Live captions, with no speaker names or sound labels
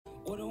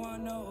What do I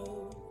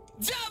know?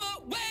 Drive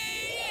away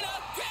in a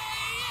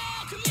gray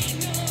El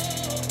Camino.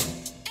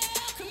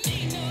 El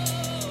Camino.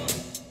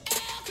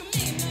 El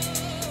Camino.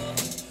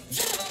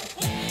 Drive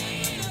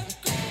away in a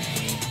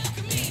gray El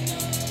Camino.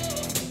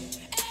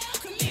 El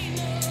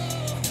Camino.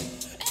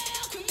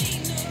 El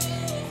Camino.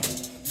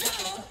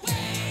 Drive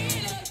away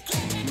in a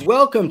gray.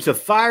 Welcome to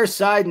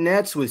Fireside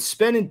Nets with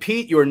Spen and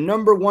Pete, your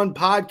number one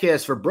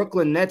podcast for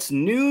Brooklyn Nets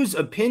news,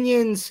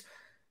 opinions,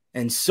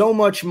 and so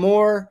much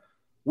more.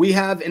 We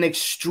have an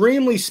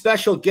extremely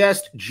special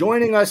guest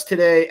joining us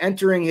today,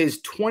 entering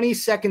his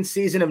 22nd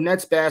season of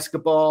Nets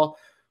basketball.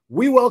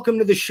 We welcome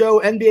to the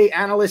show NBA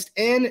analyst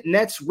and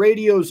Nets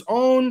Radio's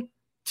own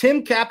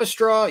Tim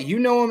Capstraw. You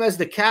know him as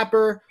the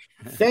Capper.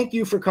 Thank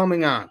you for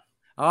coming on.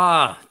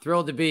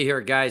 Thrilled to be here,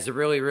 guys. I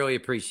really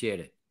appreciate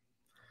it.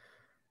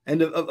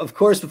 And of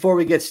course, before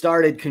we get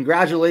started,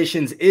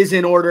 congratulations is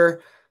in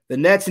order. The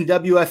Nets and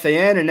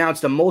WFAN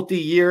announced a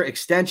multi-year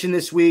extension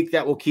this week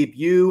that will keep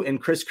you and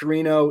Chris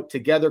Carino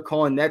together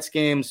calling Nets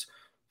games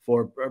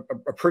for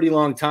a pretty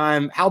long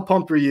time. How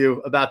pumped were you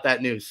about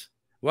that news?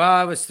 Well,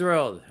 I was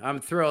thrilled.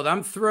 I'm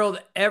thrilled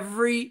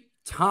every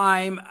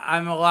time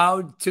I'm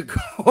allowed to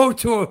go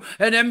to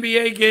an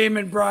NBA game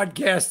and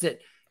broadcast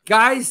it.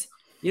 Guys,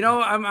 you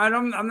know,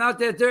 I'm not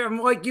that there. I'm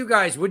like you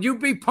guys. Would you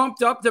be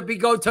pumped up to be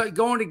going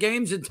to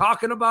games and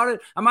talking about it?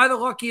 Am I the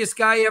luckiest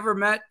guy you ever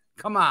met?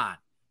 Come on.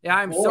 Yeah,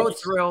 I'm so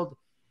thrilled.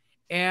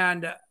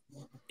 And,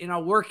 you know,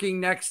 working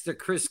next to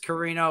Chris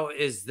Carino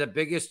is the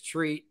biggest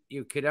treat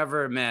you could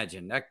ever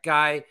imagine. That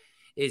guy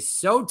is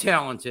so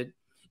talented.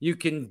 You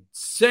can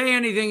say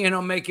anything and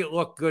he'll make it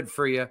look good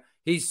for you.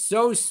 He's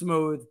so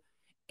smooth.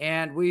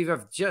 And we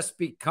have just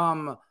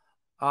become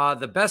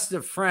the best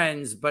of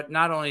friends. But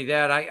not only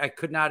that, I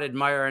could not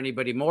admire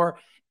anybody more.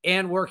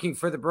 And working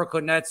for the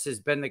Brooklyn Nets has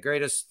been the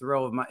greatest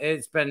thrill of my.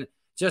 It's been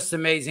just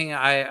amazing.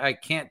 I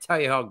can't tell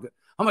you how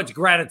much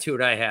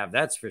gratitude I have.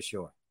 That's for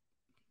sure.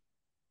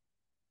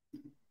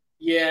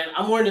 Yeah,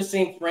 I'm wearing the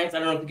St. Francis. I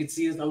don't know if you can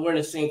see this. I'm wearing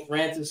the St.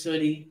 Francis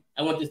hoodie.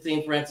 I went to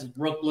St. Francis,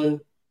 Brooklyn.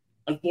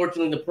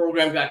 Unfortunately, the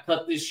program got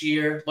cut this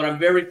year, but I'm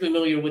very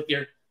familiar with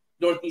your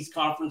Northeast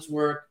Conference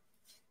work.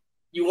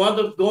 You wound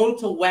up going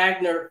to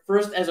Wagner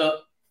first as a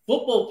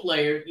football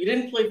player. You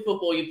didn't play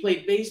football. You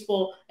played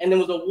baseball, and then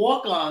was a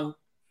walk-on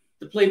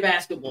to play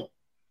basketball.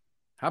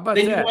 How about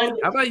that?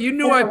 How about you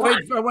knew I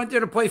went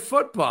there to play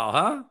football,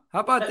 huh?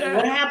 How about that?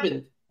 What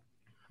happened?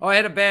 Oh, I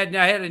had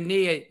a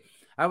knee.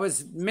 I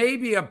was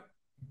maybe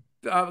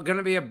going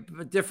to be a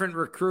different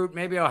recruit,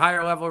 maybe a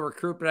higher level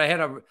recruit, but I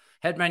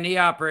had my knee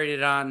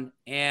operated on,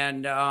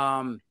 and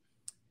I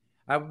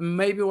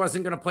maybe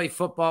wasn't going to play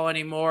football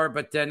anymore.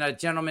 But then a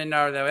gentleman, the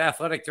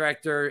athletic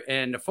director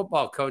and the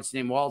football coach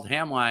named Walt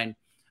Hamline,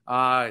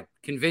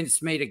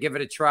 convinced me to give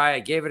it a try.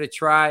 I gave it a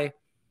try.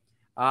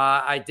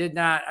 I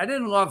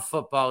didn't love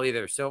football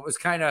either. So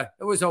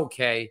it was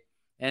okay.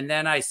 And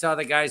then I saw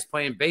the guys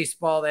playing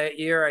baseball that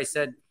year. I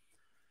said,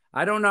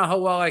 I don't know how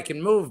well I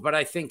can move, but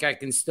I think I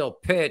can still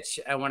pitch.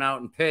 I went out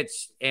and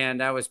pitched,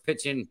 and I was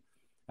pitching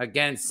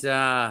against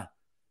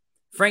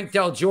Frank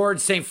Del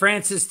George, St.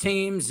 Francis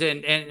teams,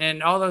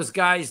 and all those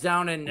guys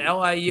down in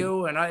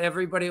LIU and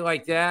everybody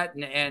like that,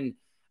 and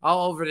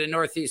all over the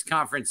Northeast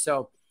Conference.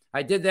 So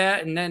I did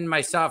that. And then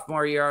my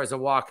sophomore year, I was a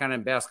walk-on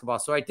in basketball.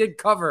 So I did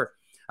cover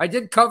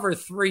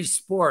 3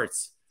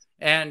 sports,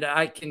 and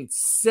I can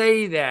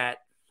say that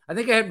I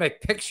think I had my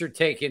picture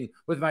taken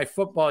with my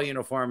football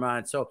uniform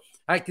on. So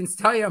I can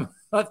tell you I'm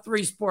a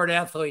 3-sport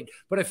athlete,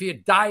 but if you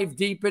dive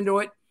deep into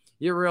it,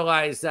 you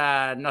realize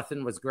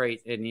nothing was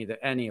great in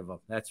any of them.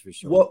 That's for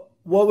sure.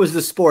 What was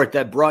the sport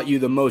that brought you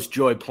the most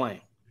joy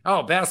playing?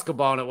 Oh,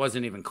 basketball, and it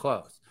wasn't even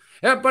close.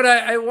 Yeah, but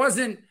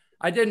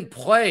I didn't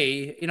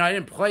play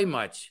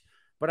much,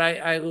 but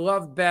I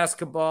loved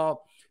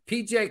basketball.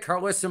 PJ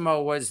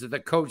Carlissimo was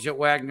the coach at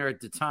Wagner at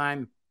the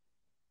time.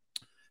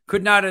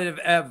 Could not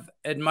have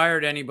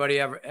admired anybody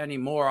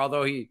anymore,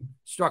 although he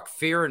struck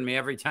fear in me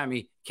every time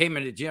he came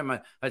in the gym.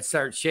 I'd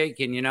start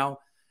shaking, you know.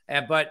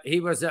 But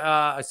he was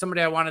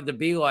somebody I wanted to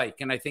be like,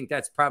 and I think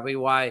that's probably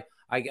why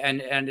I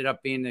ended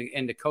up being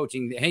into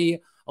coaching. He,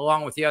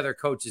 along with the other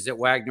coaches at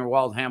Wagner,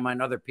 Walt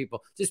Hamline, other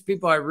people, just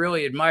people I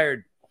really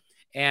admired,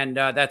 and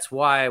that's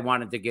why I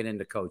wanted to get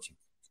into coaching.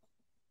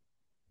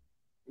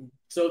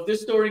 So if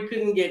this story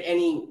couldn't get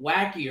any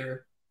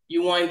wackier,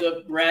 you wind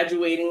up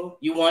graduating.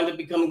 You wind up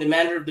becoming the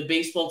manager of the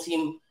baseball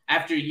team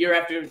after a year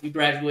after you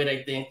graduate,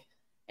 I think.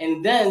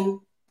 And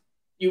then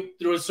you,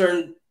 through a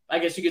certain, I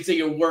guess you could say,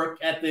 your work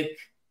ethic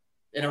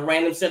in a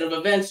random set of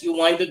events, you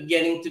wind up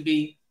getting to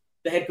be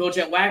the head coach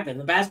at Wagner,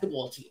 the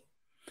basketball team.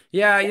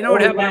 Yeah, you know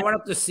what happened? I went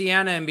up to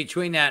Siena in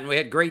between that, and we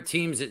had great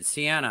teams at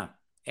Siena.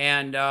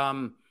 And,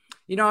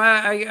 you know,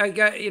 I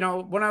got, you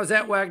know, when I was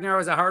at Wagner, I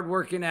was a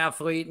hardworking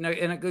athlete and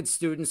a good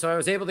student. So I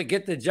was able to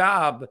get the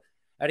job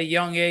at a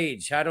young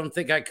age. I don't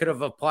think I could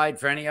have applied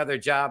for any other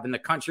job in the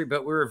country,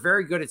 but we were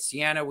very good at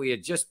Siena. We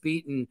had just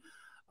beaten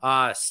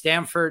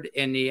Stanford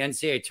in the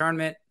NCAA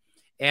tournament.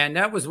 And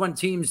that was when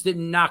teams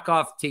didn't knock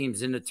off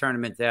teams in the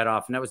tournament that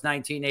often. That was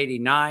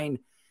 1989.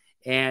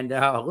 and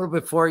a little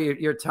before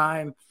your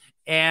time.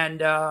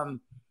 And,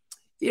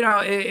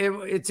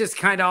 it just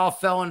kind of all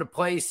fell into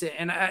place.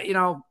 And,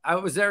 I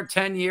was there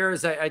 10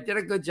 years. I did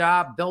a good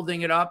job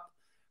building it up.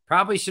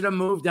 Probably should have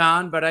moved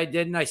on, but I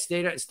didn't. I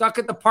stuck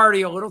at the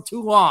party a little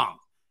too long,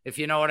 if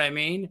you know what I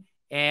mean.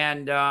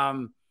 And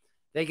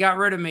they got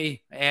rid of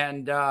me.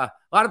 And a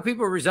lot of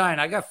people resigned.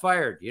 I got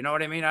fired. You know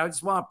what I mean? I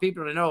just want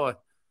people to know,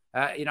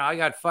 I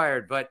got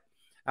fired. But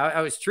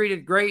I was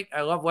treated great.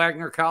 I love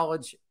Wagner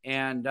College,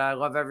 and I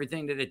love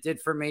everything that it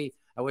did for me.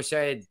 I wish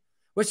I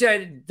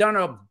had done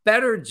a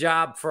better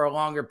job for a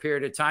longer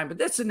period of time, but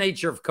that's the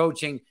nature of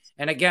coaching.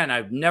 And again,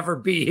 I'd never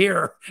be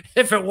here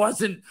if it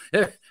wasn't.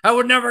 I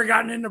would never have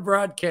gotten into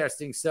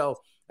broadcasting.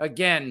 So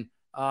again,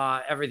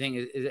 everything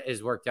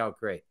is worked out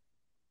great.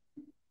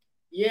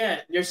 Yeah,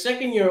 your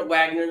second year at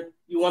Wagner,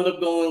 you wound up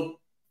going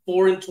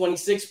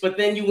 4-26, but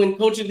then you win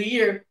Coach of the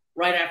Year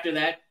right after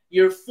that.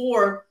 Year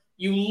 4,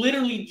 you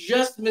literally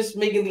just missed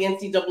making the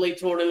NCAA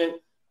tournament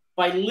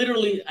by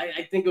literally,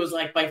 I think it was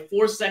like by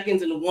 4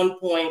 seconds and 1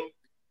 point.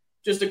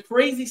 Just a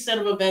crazy set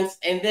of events,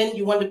 and then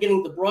you wound up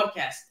getting the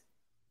broadcast.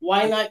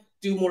 Why not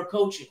do more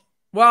coaching?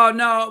 Well,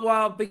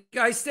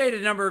 I stayed a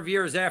number of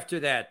years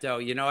after that, though.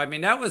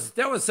 That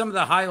was some of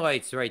the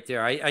highlights right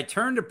there. I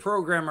turned the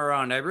program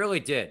around. I really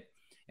did.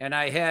 And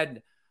I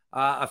had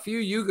a few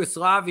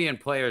Yugoslavian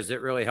players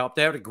that really helped.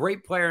 I had a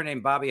great player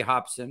named Bobby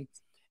Hobson.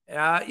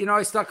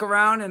 I stuck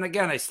around, and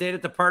again, I stayed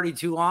at the party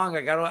too long.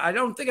 I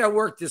don't think I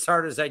worked as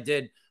hard as I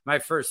did my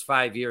first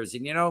 5 years.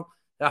 And,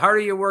 the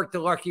harder you work, the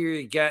luckier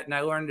you get. And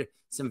I learned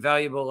some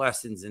valuable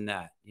lessons in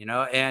that,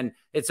 and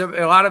it's a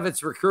lot of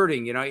it's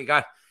recruiting.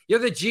 You're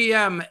the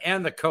GM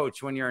and the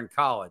coach when you're in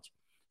college.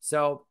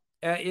 So,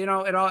 it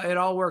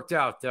all worked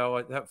out,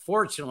 though.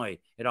 Fortunately,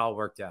 it all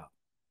worked out.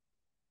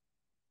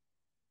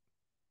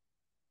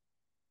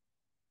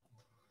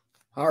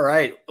 All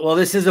right. Well,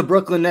 this is a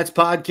Brooklyn Nets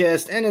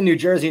podcast and a New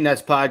Jersey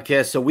Nets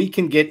podcast, so we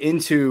can get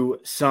into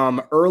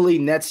some early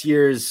Nets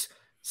years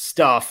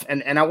stuff.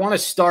 And I want to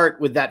start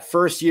with that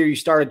first year you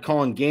started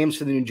calling games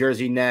for the New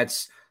Jersey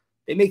Nets.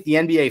 They make the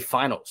NBA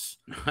Finals,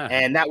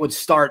 and that would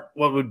start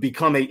what would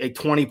become a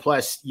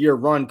 20-plus year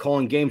run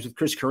calling games with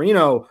Chris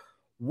Carino.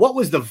 What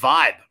was the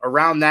vibe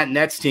around that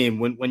Nets team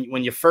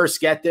when you first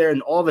get there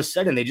and all of a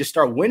sudden they just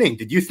start winning?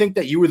 Did you think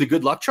that you were the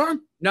good luck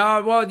charm?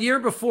 No, well, the year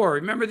before.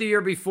 Remember the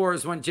year before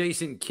is when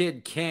Jason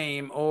Kidd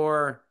came,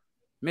 or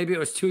maybe it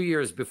was 2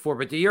 years before.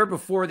 But the year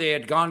before, they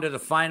had gone to the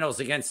finals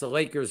against the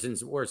Lakers and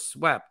were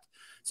swept.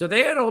 So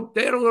they had a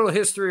little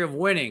history of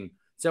winning.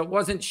 So it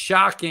wasn't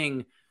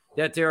shocking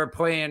that they were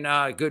playing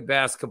good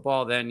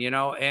basketball then,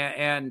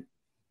 and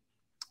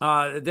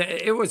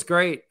it was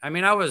great. I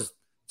mean, I was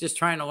just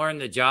trying to learn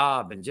the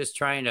job and just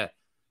trying to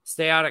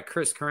stay out of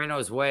Chris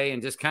Carino's way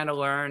and just kind of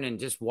learn and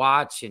just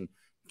watch and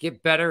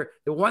get better.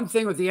 The one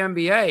thing with the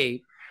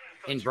NBA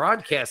in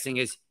broadcasting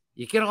is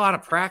you get a lot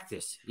of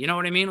practice. You know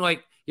what I mean?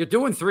 Like you're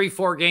doing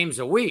 3-4 games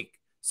a week.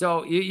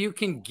 So you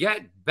can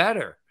get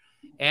better.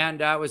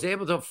 And I was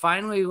able to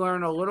finally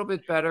learn a little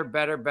bit better.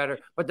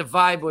 But the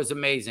vibe was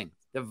amazing.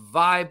 The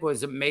vibe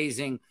was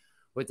amazing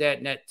with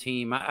that net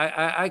team.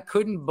 I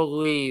couldn't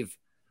believe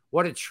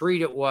what a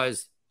treat it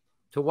was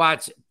to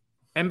watch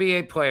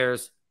NBA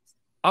players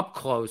up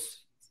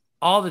close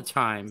all the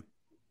time.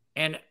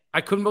 And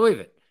I couldn't believe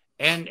it.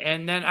 And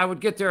then I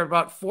would get there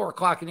about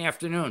 4:00 in the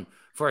afternoon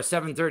for a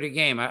 7:30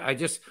 game. I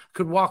just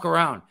could walk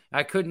around.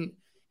 I couldn't.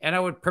 And I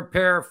would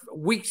prepare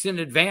weeks in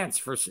advance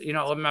for,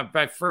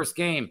 my first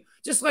game,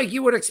 just like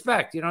you would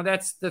expect.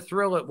 That's the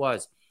thrill it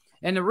was.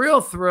 And the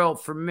real thrill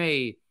for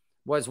me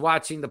was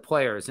watching the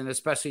players, and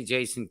especially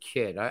Jason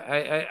Kidd.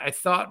 I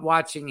thought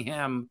watching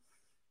him,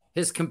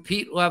 his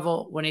compete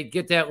level, when he'd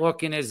get that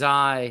look in his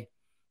eye,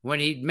 when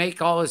he'd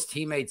make all his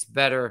teammates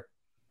better,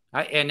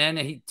 and then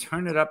he'd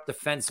turn it up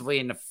defensively,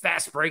 and the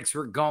fast breaks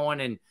were going,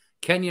 and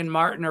Kenyon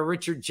Martin or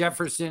Richard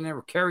Jefferson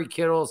or Kerry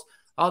Kittles,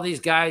 all these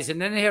guys.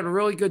 And then they had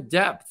really good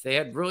depth. They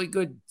had really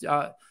good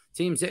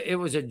teams. It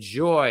was a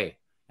joy,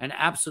 an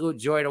absolute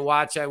joy to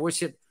watch. I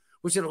wish it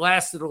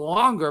lasted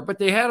longer, but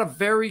they had a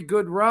very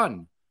good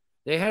run.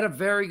 They had a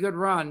very good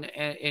run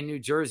in New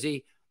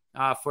Jersey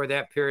for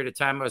that period of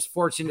time. I was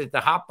fortunate to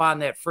hop on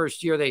that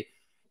first year.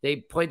 They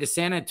played the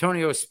San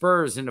Antonio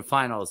Spurs in the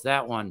finals,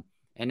 that one.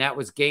 And that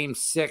was game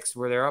 6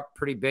 where they're up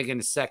pretty big in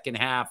the second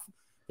half.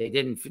 They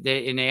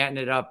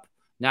ended up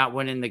not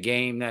winning the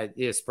game.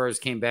 The Spurs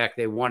came back.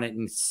 They won it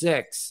in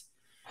 6.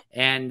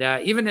 And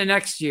even the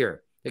next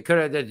year, the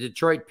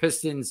Detroit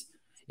Pistons,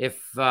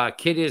 if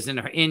Kidd isn't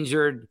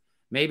injured,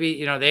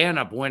 maybe, they end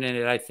up winning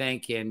it, I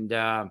think.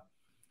 And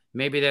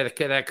maybe that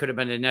could have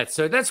been the Nets.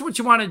 So that's what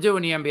you want to do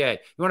in the NBA.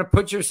 You want to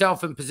put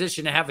yourself in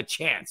position to have a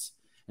chance.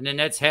 And the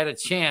Nets had a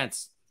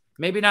chance,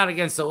 maybe not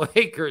against the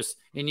Lakers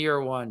in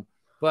year 1,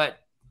 but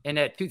in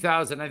that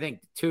 2000, I think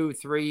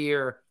 2-3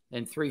 year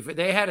and 3,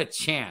 they had a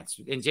chance.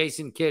 And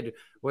Jason Kidd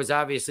was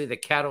obviously the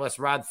catalyst.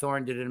 Rod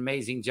Thorne did an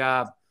amazing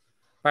job.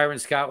 Byron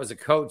Scott was a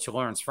coach.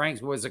 Lawrence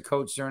Franks was a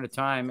coach during the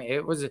time.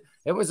 It was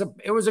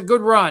a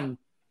good run.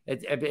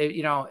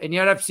 And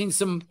yet I've seen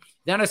some.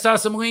 Then I saw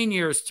some lean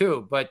years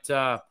too, but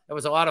it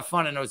was a lot of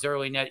fun in those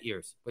early net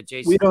years with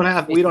Jason. We don't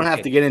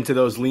have to get into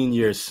those lean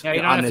years Yeah,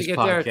 you don't on have this to get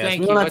podcast. there. Thank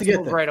we you. don't have Let's to get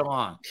move there. right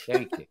along.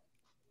 Thank you.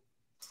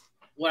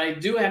 What I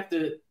do have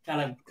to kind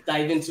of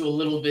dive into a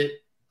little bit,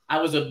 I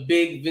was a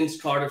big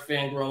Vince Carter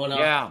fan growing up.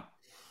 Yeah.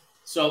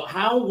 So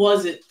how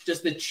was it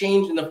just the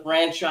change in the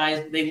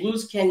franchise? They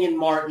lose Kenyon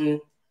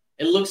Martin.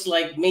 It looks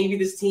like maybe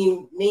this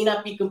team may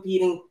not be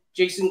competing.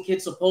 Jason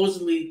Kidd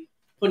supposedly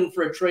put in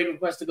for a trade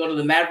request to go to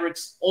the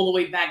Mavericks all the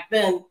way back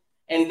then.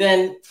 And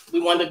then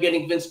we wound up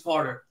getting Vince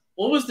Carter.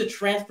 What was the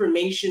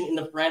transformation in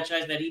the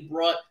franchise that he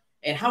brought?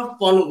 And how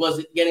fun was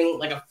it getting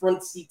like a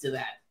front seat to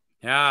that?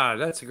 Yeah,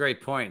 that's a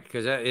great point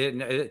because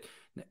it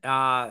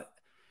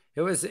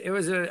was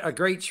a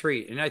great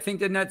treat, and I think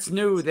the Nets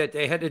knew that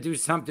they had to do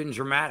something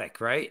dramatic,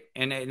 right?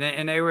 And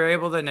they were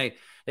able to. And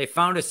they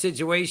found a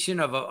situation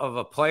of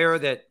a player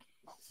that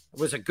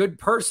was a good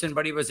person,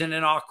 but he was in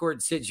an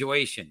awkward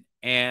situation,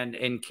 and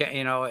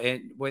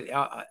with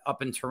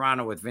up in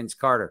Toronto with Vince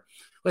Carter.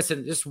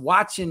 Listen, just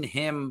watching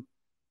him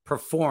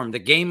perform, the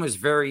game was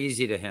very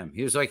easy to him.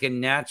 He was like a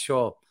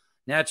natural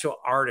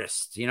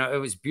artist. It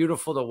was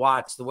beautiful to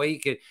watch the way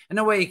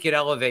he could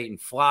elevate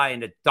and fly,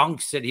 and the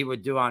dunks that he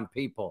would do on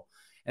people.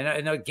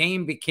 And the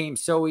game became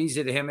so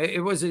easy to him.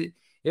 It was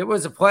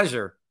a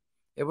pleasure.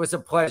 It was a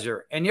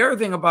pleasure. And the other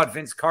thing about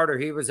Vince Carter,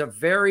 he was a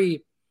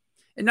very,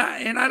 and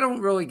I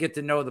don't really get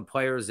to know the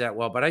players that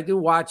well, but I do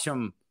watch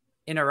him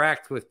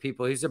interact with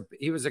people.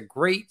 He was a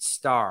great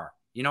star,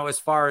 as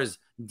far as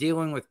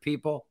dealing with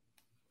people.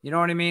 You know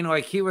what I mean?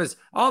 Like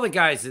all the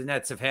guys the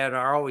Nets have had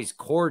are always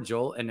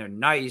cordial and they're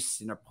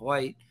nice and they're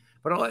polite.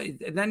 But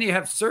then you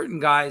have certain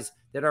guys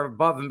that are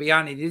above and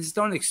beyond. You just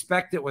don't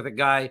expect it with a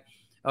guy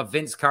of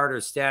Vince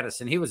Carter's status.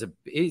 And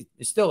he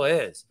still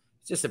is.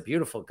 He's just a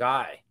beautiful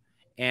guy.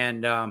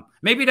 And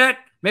maybe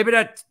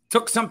that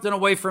took something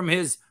away from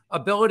his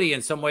ability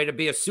in some way to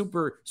be a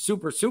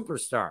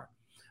superstar.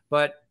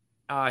 But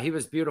he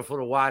was beautiful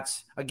to watch.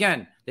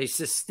 Again, they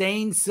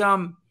sustained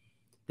some.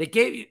 They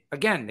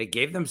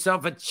gave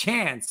themselves a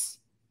chance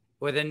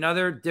with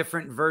another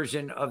different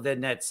version of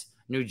the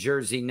New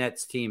Jersey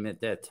Nets team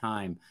at that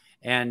time,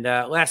 and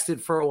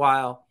lasted for a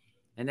while.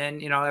 And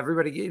then,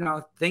 everybody,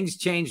 things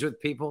changed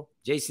with people.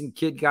 Jason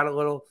Kidd got a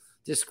little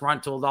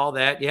disgruntled, all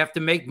that. You have to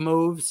make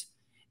moves,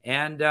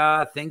 and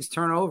things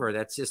turn over.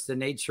 That's just the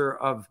nature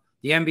of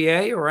the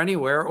NBA or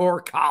anywhere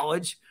or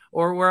college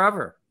or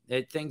wherever.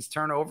 Things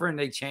turn over and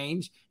they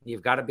change.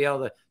 You've got to be able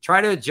to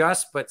try to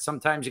adjust, but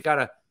sometimes you got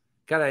to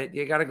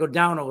go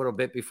down a little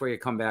bit before you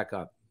come back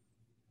up.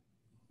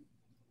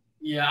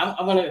 Yeah,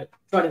 I'm going to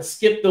try to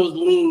skip those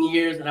lean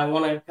years, and I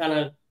want to kind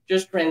of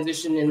just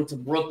transition into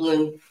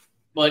Brooklyn.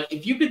 But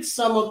if you could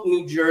sum up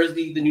New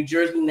Jersey, the New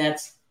Jersey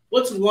Nets,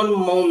 what's one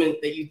moment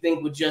that you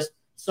think would just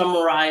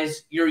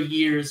summarize your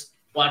years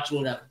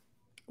watching them?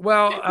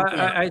 Well,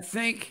 I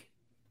think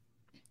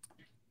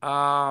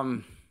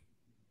I'm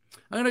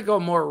going to go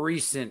more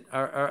recent,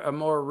 a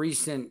more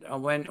recent,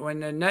 when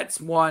the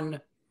Nets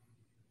won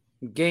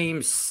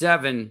Game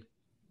 7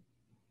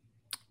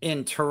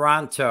 in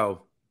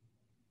Toronto,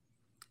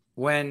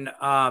 when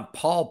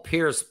Paul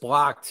Pierce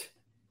blocked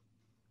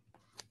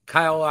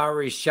Kyle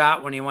Lowry's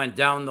shot when he went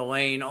down the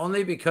lane,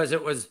 only because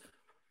it was,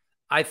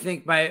 I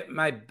think,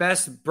 my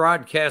best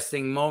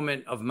broadcasting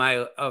moment of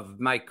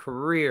my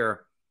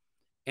career,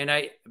 and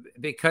I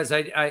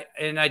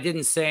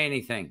didn't say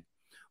anything.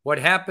 What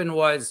happened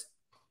was,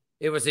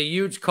 it was a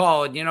huge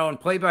call, and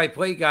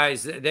play-by-play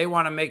guys, they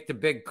want to make the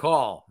big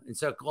call. And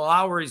so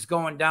Lowry's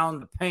going down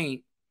the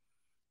paint,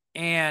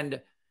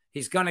 and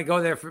he's going to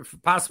go there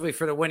possibly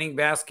for the winning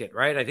basket,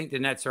 right? I think the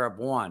Nets are up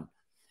 1.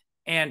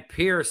 And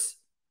Pierce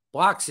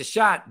blocks the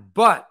shot,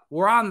 but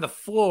we're on the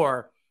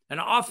floor,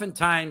 and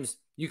oftentimes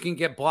you can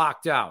get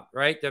blocked out,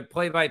 right? The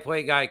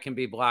play-by-play guy can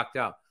be blocked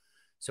out.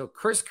 So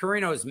Chris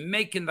Carino is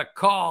making the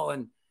call,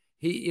 and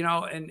he,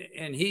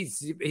 and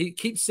he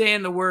keeps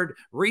saying the word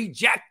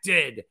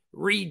rejected.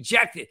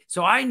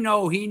 So I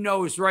know he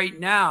knows right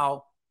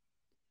now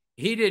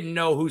he didn't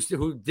know who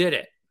did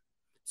it.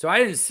 So I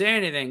didn't say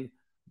anything,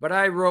 but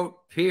I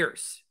wrote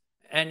Pierce.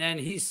 And then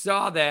he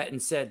saw that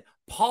and said,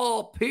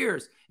 Paul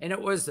Pierce. And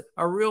it was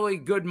a really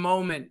good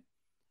moment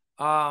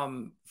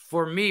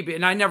for me.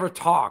 And I never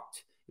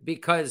talked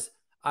because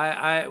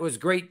it was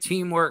great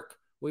teamwork.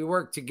 We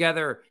worked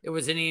together. It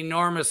was an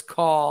enormous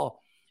call.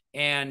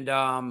 And,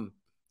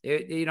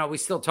 we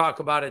still talk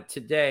about it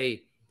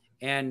today.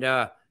 And,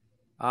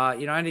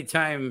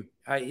 anytime,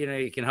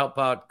 you can help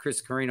out Chris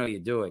Carino, you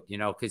do it,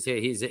 because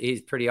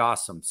he's pretty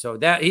awesome. So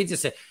that he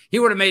just said he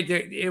would have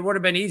it would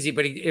have been easy,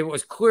 but it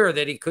was clear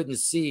that he couldn't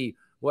see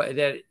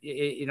that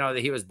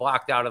he was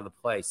blocked out of the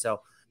play.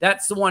 So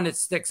that's the one that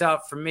sticks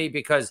out for me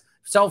because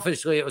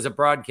selfishly, it was a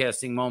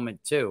broadcasting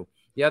moment too.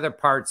 The other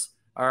parts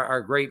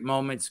are great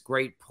moments,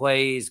 great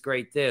plays,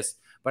 great this.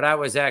 But I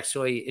was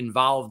actually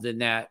involved in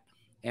that,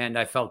 and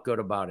I felt good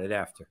about it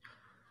after.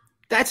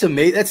 That's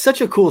amazing. That's such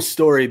a cool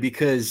story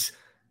because,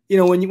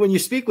 when you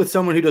speak with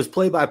someone who does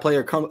play-by-play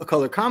or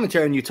color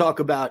commentary and you talk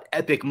about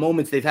epic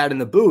moments they've had in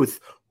the booth,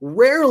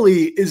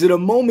 rarely is it a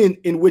moment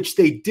in which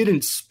they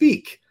didn't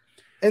speak.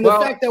 And the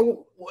fact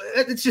that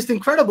it's just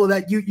incredible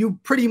that you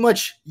pretty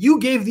much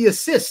gave the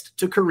assist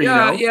to Carino.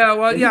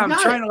 I'm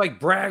trying to like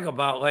brag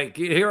about, like,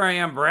 here I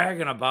am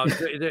bragging about, so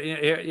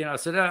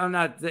that I'm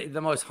not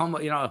the most humble,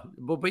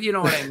 but you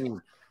know what I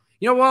mean.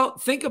 Well,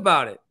 think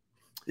about it.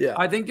 Yeah,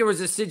 I think there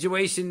was a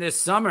situation this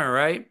summer,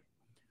 right,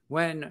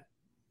 when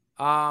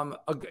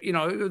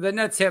the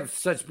Nets have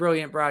such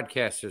brilliant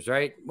broadcasters,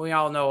 right? We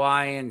all know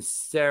Ian,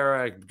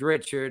 Sarah,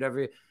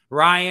 Richard,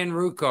 Ryan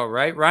Rucco,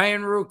 right?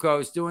 Ryan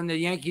Rucco's doing the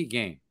Yankee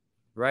game,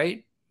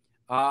 right?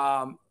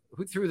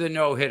 Who threw the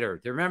no-hitter?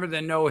 Do you remember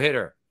the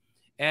no-hitter?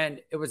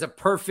 And it was a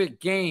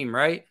perfect game,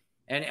 right?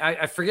 And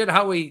I forget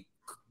how he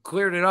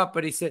cleared it up,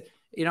 but he said,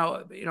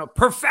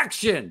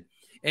 perfection.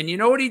 And you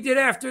know what he did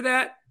after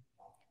that?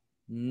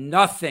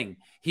 Nothing.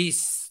 He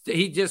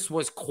just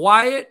was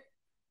quiet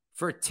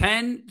for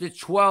 10 to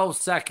 12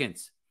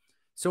 seconds.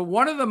 So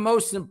one of the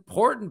most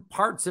important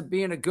parts of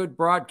being a good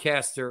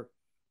broadcaster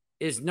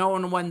is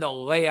knowing when to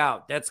lay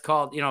out. That's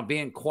called,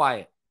 being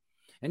quiet.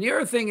 And the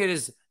other thing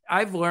is,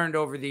 I've learned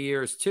over the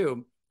years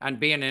too, on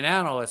being an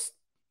analyst,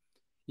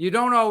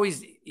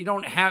 nobody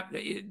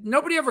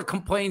ever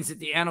complains that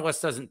the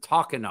analyst doesn't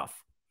talk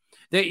enough.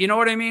 You know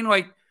what I mean?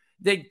 Like,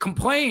 they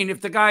complain if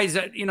the guy's,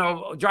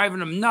 driving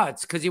them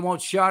nuts because he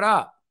won't shut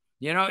up,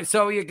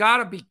 so you got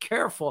to be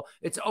careful.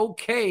 It's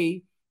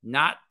okay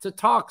not to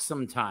talk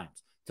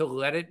sometimes, to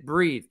let it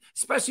breathe,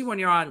 especially when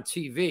you're on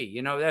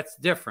TV, that's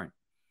different.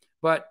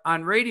 But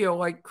on radio,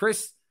 like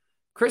Chris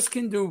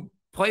can do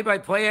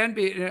play-by-play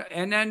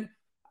and then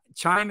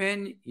chime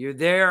in. You're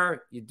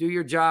there, you do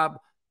your job,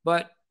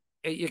 but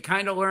you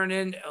kind of learn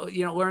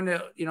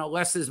that,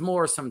 less is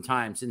more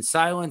sometimes. And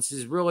silence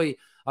is really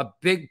a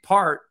big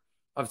part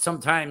of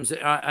sometimes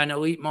an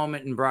elite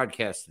moment in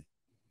broadcasting.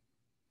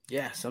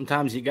 Yeah,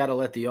 sometimes you got to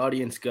let the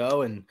audience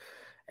go and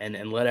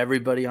let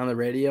everybody on the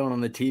radio and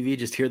on the TV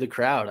just hear the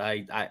crowd.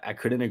 I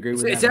couldn't agree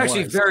with that. It's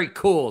actually very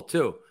cool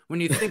too. When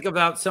you think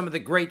about some of the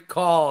great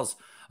calls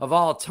of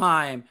all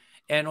time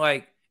and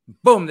like,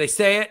 boom, they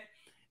say it.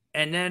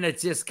 And then it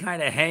just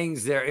kind of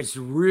hangs there. It's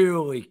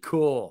really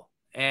cool.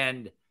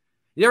 And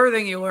the other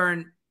thing you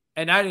learn,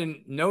 and I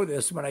didn't know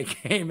this when I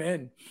came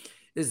in,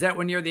 is that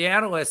when you're the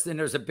analyst and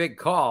there's a big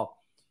call,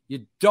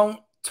 you don't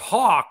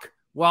talk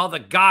while the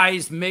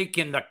guy's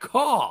making the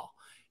call.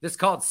 It's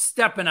called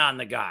stepping on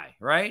the guy,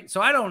 right? So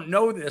I don't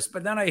know this,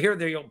 but then I hear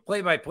the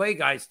play-by-play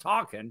guys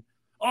talking.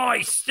 Oh,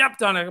 he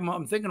stepped on it.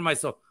 I'm thinking to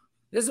myself,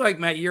 this is like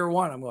my year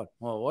one. I'm going,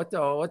 well, what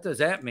does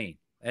that mean?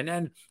 And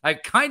then I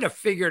kind of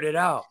figured it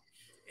out.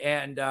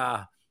 And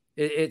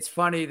it's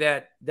funny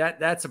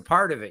that's a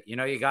part of it.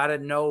 You got to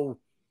know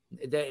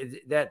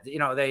that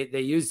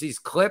they use these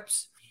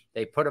clips.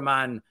 They put them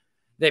on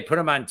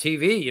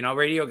TV.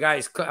 Radio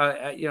guys, go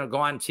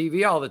on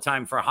TV all the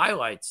time for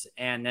highlights,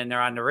 and then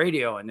they're on the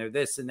radio and they're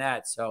this and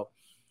that. So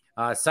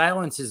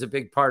silence is a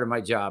big part of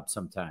my job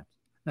sometimes.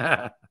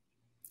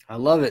 I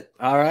love it.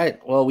 All right.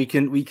 Well, we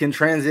can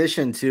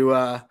transition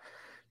to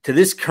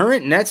this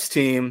current Nets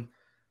team.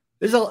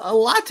 There's a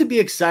lot to be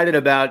excited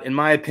about, in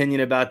my opinion,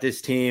 about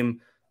this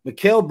team.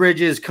 Mikal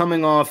Bridges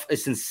coming off a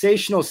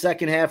sensational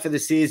second half of the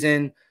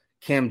season.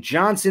 Cam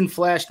Johnson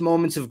flashed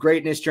moments of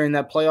greatness during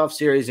that playoff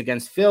series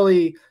against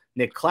Philly.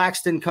 Nick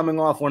Claxton coming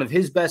off one of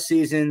his best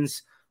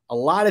seasons. A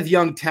lot of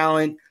young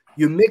talent.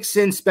 You mix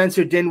in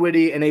Spencer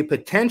Dinwiddie and a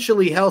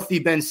potentially healthy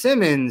Ben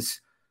Simmons.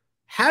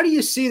 How do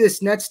you see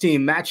this Nets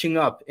team matching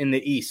up in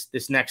the East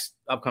this next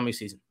upcoming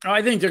season?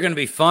 I think they're going to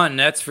be fun.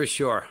 That's for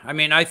sure. I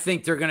mean, I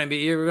think you're going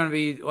to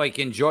be like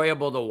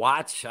enjoyable to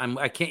watch.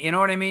 I can't, you know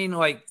what I mean?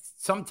 Like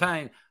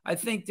sometimes I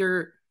think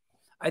they're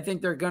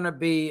going to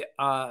be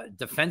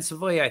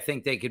defensively. I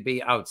think they could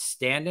be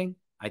outstanding.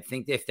 I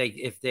think if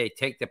they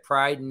take the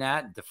pride in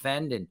that,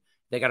 defend, and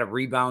they got to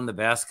rebound the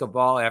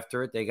basketball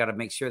after it, they got to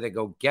make sure they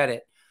go get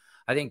it.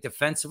 I think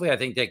defensively, I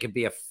think they could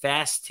be a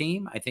fast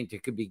team. I think there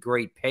could be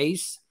great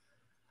pace.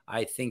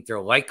 I think they're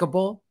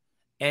likable.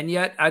 And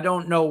yet I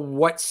don't know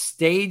what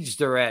stage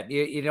they're at.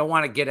 You don't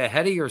want to get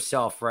ahead of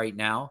yourself right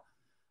now.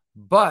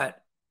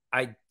 But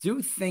I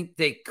do think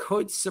they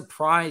could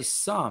surprise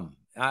some.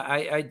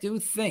 I do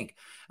think.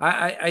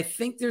 I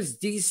think there's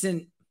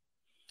decent.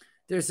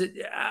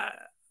 I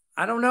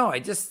don't know.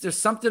 There's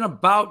something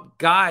about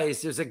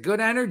guys. There's a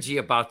good energy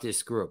about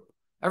this group.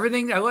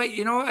 Everything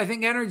I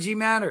think energy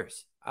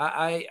matters.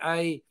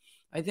 I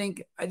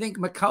think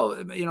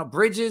Mikal,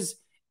 Bridges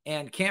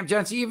and Cam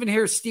Johnson, you even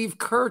hear Steve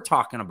Kerr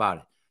talking about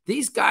it.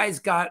 These guys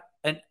got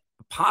a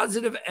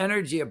positive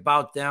energy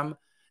about them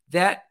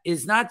that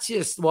is not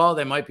just, well,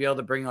 they might be able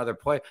to bring other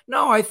players.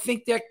 No, I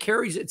think that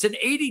carries. It's an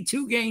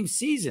 82-game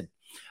season.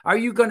 Are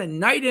you going to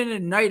night in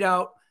and night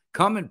out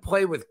come and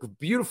play with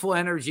beautiful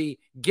energy,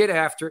 get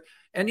after?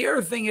 And the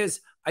other thing is,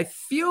 I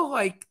feel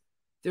like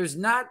there's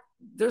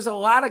a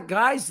lot of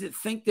guys that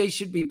think they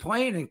should be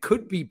playing and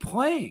could be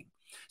playing.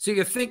 So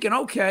you're thinking,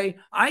 okay,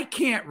 I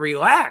can't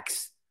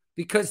relax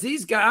because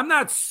these guys, I'm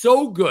not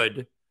so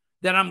good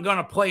that I'm going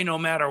to play no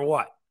matter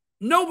what.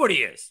 Nobody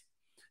is.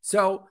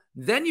 So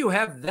then you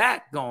have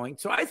that going.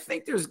 So I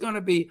think it's going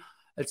to be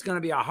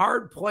a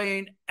hard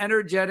playing,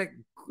 energetic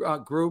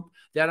group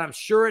that I'm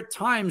sure at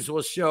times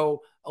will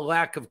show a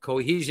lack of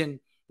cohesion.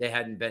 They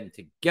hadn't been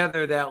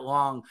together that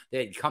long.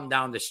 They'd come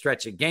down the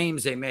stretch of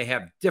games. They may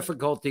have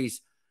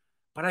difficulties,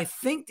 but I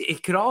think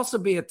it could also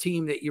be a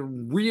team that you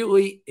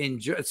really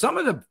enjoy. Some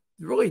of the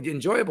really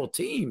enjoyable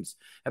teams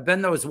have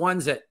been those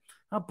ones that,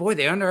 oh boy,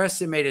 they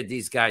underestimated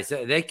these guys.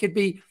 They could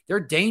be, they're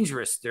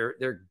dangerous.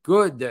 They're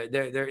good.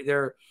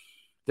 They're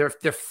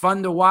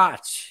fun to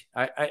watch.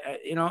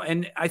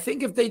 And I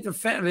think if they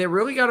defend, they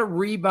really got to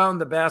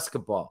rebound the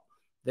basketball.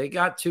 They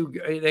got to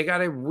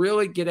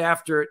really get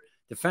after it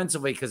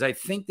defensively, because I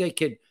think they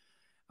could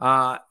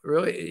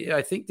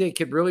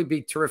really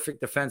be terrific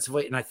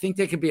defensively, and I think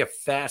they could be a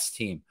fast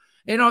team.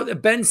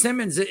 Ben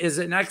Simmons is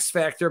an X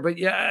factor, but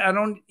you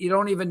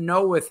don't even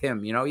know with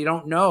him. You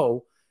don't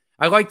know.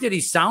 I like that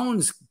he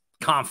sounds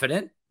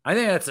confident. I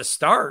think that's a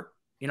start.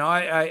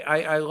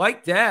 I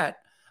like that.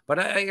 But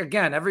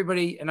again,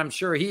 everybody, and I'm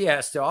sure he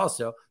has to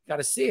also, got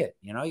to see it.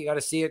 You got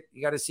to see it.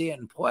 You got to see it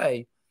in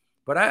play.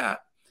 But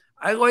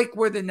I like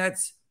where the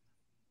Nets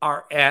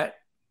are at.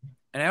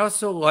 And I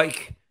also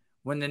like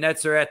when the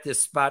Nets are at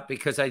this spot,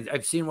 because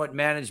I've seen what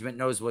management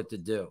knows what to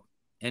do.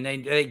 And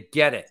they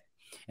get it.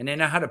 And they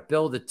know how to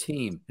build a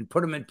team and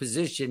put them in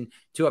position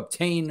to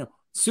obtain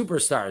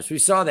superstars. We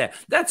saw that.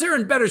 Nets are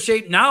in better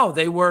shape now.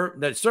 They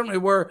certainly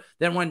were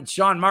than when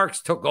Sean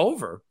Marks took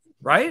over,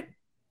 right?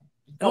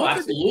 Oh,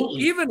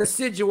 absolutely. Even a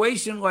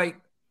situation like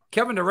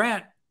Kevin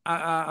Durant,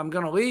 I'm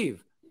going to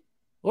leave.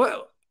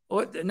 Well,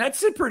 the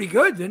Nets did pretty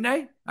good, didn't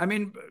they? I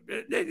mean,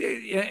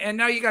 and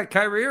now you got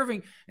Kyrie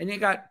Irving, and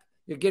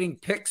you're getting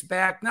picks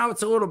back. Now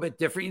it's a little bit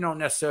different. You don't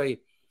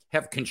necessarily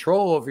have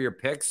control over your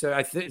picks. So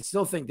I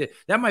still think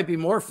that might be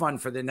more fun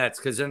for the Nets,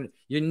 because then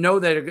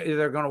that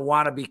they're going to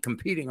want to be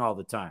competing all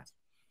the time,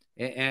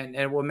 and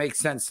it will make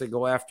sense to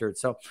go after it.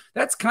 So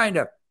that's kind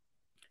of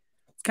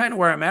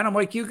where I'm at. I'm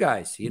like you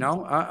guys, you know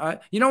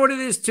what it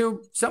is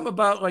too. Something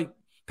about, like,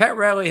 Pat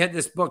Riley had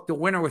this book, The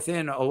Winner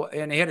Within,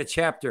 and he had a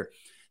chapter,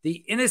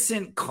 The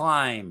Innocent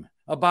Climb,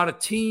 about a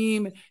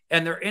team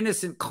and their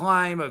innocent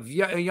climb of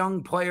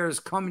young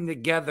players coming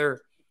together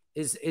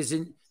is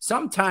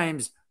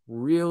sometimes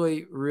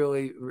really,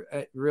 really,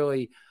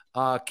 really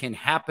can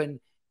happen,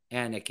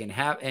 and it can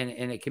happen,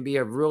 and it can be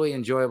a really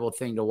enjoyable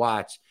thing to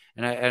watch.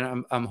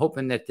 And I'm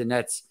hoping that the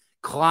Nets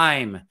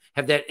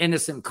have that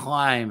innocent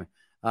climb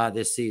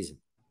this season.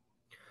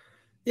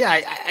 Yeah,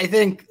 I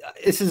think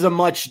this is a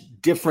much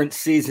different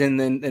season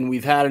than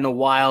we've had in a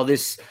while.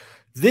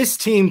 This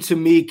team, to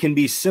me, can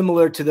be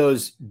similar to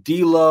those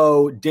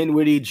D'Lo,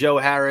 Dinwiddie, Joe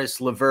Harris,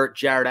 LeVert,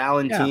 Jared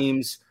Allen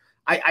teams.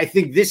 I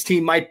think this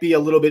team might be a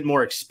little bit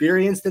more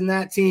experienced than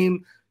that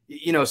team.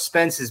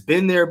 Spence has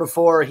been there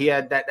before. He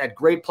had that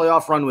great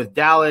playoff run with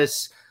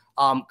Dallas.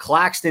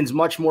 Claxton's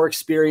much more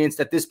experienced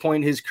at this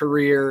point in his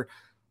career.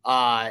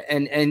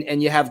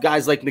 And you have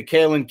guys like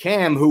Mikal and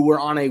Cam, who were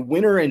on a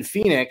winner in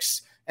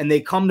Phoenix, and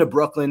they come to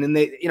Brooklyn, and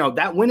they,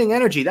 that winning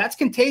energy, that's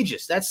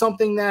contagious. That's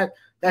something that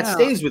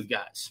stays with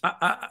guys.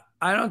 I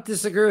don't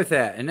disagree with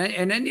that. And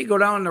then you go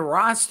down the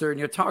roster, and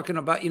you're talking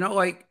about, I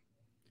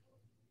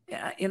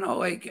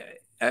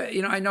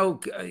know,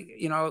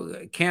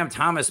 Cam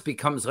Thomas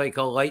becomes like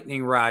a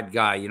lightning rod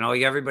guy.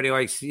 Everybody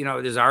likes,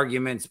 there's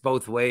arguments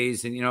both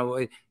ways,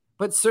 and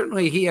but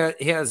certainly he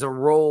has a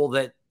role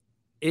that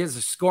is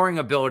a scoring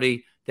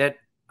ability that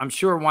I'm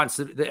sure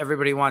that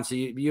everybody wants to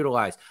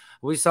utilize.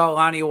 We saw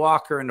Lonnie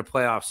Walker in the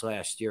playoffs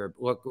last year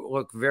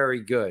look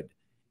very good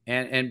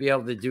and be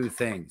able to do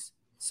things.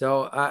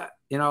 So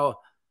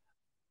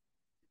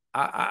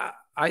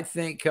I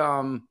think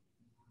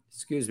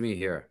excuse me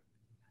here.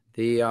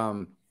 The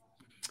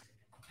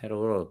had a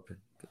little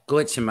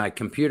glitch in my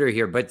computer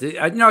here, but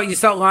you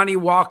saw Lonnie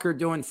Walker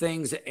doing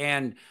things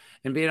and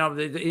being able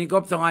to, you go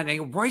up the line and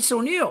go, Royce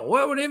O'Neal.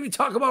 What would even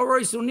talk about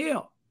Royce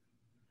O'Neal?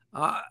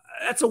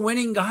 That's a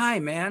winning guy,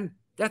 man.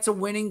 That's a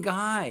winning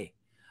guy.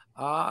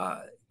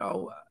 I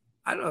don't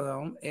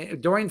know.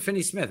 Dorian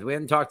Finney-Smith. We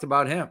haven't talked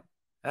about him.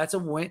 That's a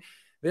win.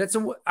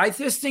 I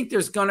just think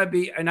there's going to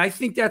be, and I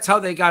think that's how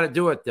they got to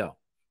do it, though.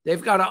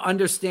 They've got to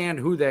understand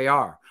who they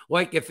are.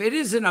 Like, if it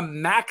isn't a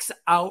max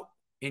out,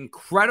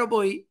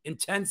 incredibly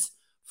intense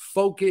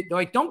focus,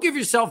 like, don't give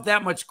yourself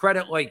that much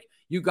credit. Like,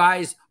 you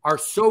guys are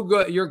so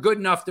good. You're good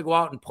enough to go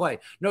out and play.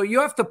 No,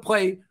 you have to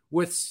play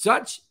with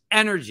such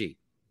energy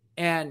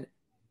and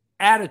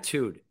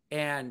attitude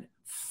and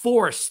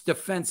force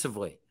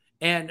defensively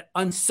and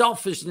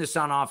unselfishness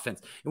on offense.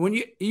 And when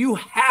you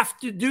have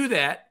to do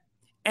that,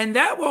 and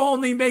that will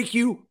only make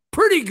you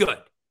pretty good.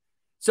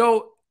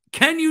 So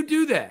can you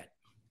do that?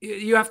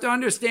 You have to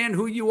understand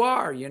who you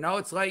are.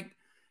 It's like,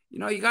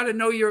 you got to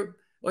know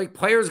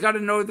players got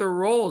to know their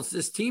roles.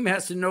 This team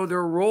has to know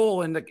their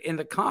role in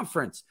the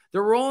conference.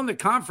 Their role in the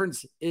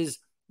conference is,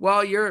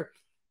 well, you're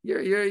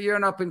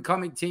an up and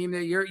coming team.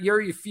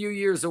 You're a few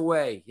years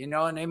away,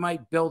 and they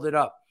might build it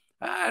up.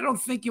 I don't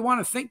think you want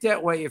to think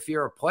that way if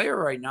you're a player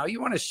right now. You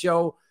want to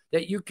show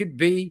that you could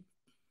be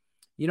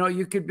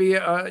you could be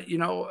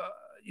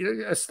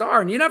a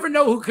star, and you never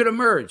know who could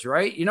emerge,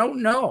 right? You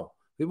don't know.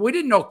 We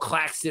didn't know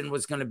Claxton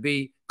was going to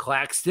be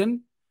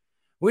Claxton.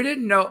 We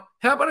didn't know.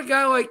 How about a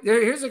guy like,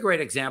 here's a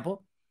great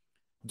example,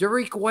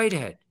 Dariq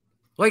Whitehead.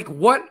 Like,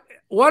 what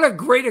a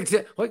great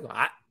example. Like,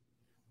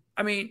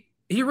 I mean,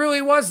 he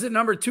really was the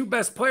number 2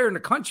 best player in the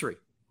country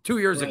 2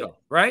 years ago,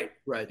 right?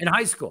 Right. In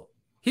high school.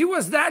 He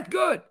was that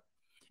good.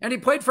 And he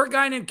played for a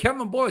guy named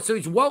Kevin Boyd, so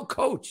he's well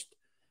coached.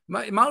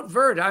 Mount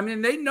Verde, I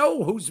mean, they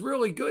know who's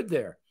really good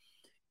there.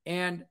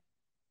 And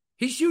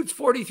he shoots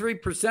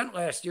 43%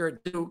 last year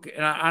at Duke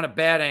on a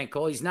bad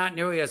ankle. He's not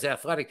nearly as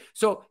athletic.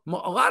 So a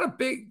lot of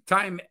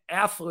big-time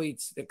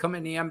athletes that come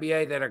in the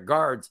NBA that are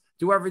guards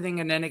do everything,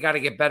 and then they got to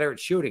get better at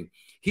shooting.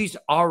 He's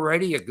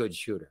already a good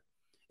shooter.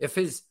 If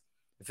his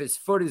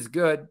foot is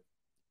good,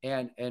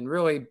 and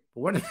really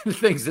one of the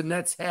things the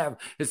Nets have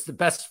is the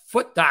best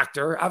foot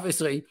doctor,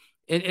 obviously,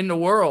 in the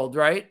world,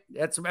 right?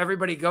 That's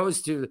everybody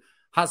goes to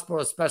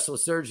Hospital of Special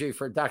Surgery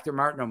for Dr.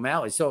 Martin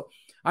O'Malley. So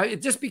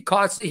just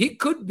because he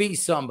could be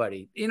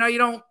somebody, you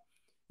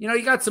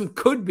got some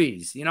could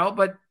be's,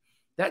 but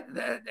that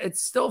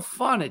it's still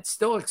fun. It's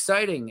still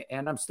exciting.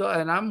 And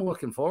I'm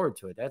looking forward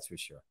to it. That's for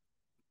sure.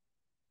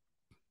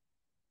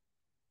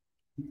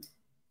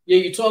 Yeah,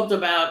 you talked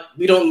about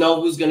we don't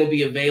know who's going to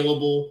be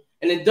available.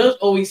 And it does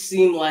always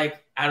seem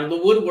like out of the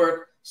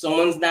woodwork,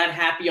 someone's not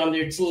happy on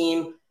their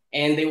team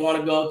and they want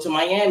to go to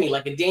Miami,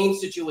 like a Dame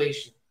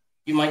situation.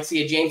 You might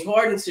see a James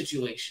Harden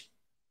situation,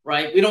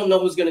 right? We don't know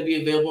who's going to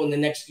be available in the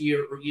next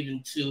year or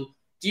even 2.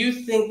 Do you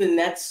think the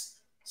Nets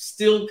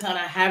still kind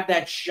of have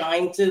that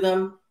shine to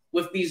them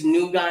with these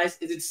new guys?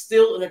 Is it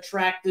still an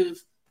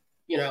attractive,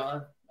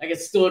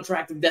 still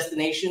attractive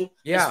destination?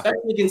 Yeah.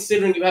 Especially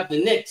considering you have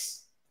the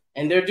Knicks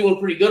and they're doing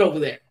pretty good over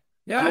there.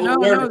 Yeah,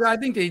 no, I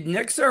think the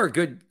Knicks are a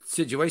good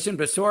situation,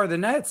 but so are the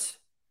Nets.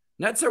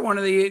 Nets are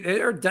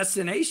they're a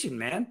destination,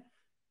 man.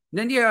 And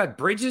then you got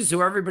Bridges,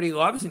 who everybody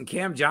loves, and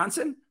Cam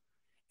Johnson.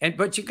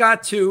 But you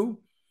got to,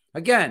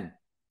 again,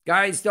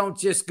 guys don't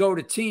just go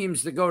to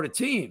teams to go to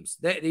teams.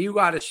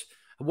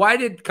 Why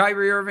did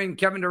Kyrie Irving,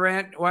 Kevin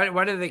Durant,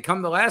 why did they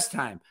come the last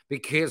time?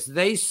 Because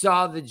they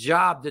saw the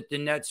job that the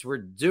Nets were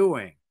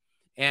doing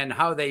and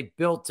how they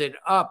built it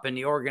up and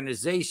the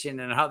organization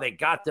and how they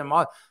got them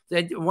all.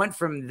 They went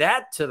from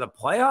that to the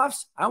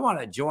playoffs. I want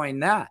to join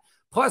that.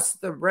 Plus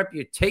the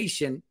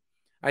reputation,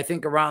 I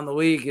think, around the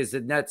league is the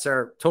Nets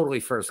are totally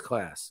first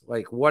class.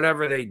 Like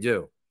whatever they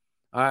do,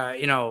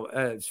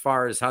 as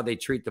far as how they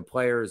treat the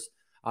players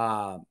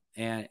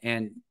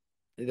and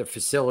the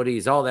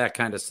facilities, all that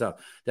kind of stuff,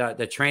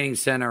 the training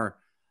center,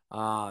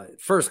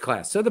 first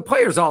class. So the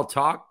players all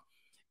talk.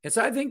 And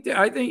so I think,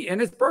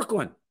 and it's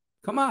Brooklyn.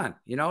 Come on.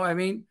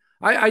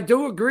 I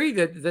do agree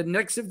that the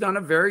Knicks have done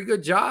a very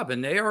good job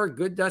and they are a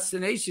good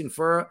destination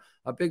for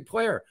a big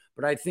player.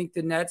 But I think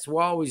the Nets will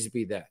always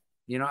be that.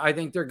 I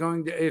think they're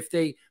going to, if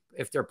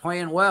they're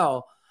playing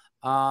well,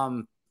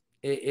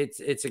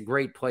 it's a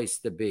great place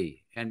to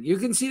be. And you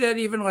can see that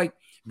even like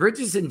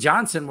Bridges and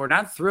Johnson were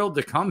not thrilled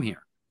to come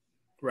here.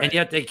 Right. And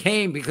yet they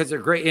came because they're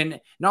great. And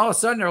all of a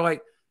sudden they're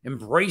like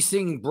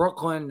embracing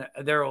Brooklyn.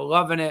 They're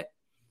loving it.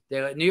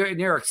 They're New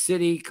York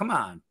City. Come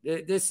on.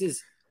 This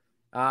is,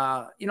 there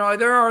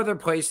are other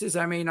places.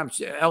 I'm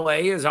sure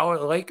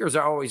Lakers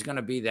are always going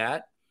to be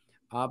that.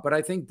 But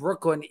I think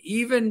Brooklyn,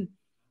 even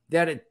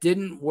that it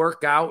didn't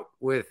work out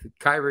with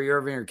Kyrie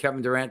Irving or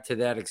Kevin Durant to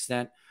that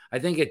extent, I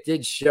think it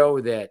did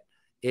show that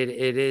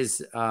it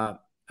is a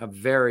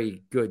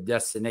very good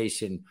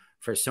destination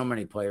for so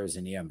many players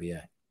in the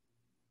NBA.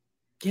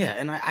 Yeah,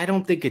 and I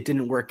don't think it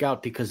didn't work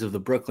out because of the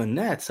Brooklyn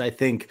Nets. I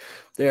think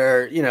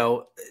there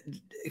are,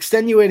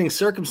 extenuating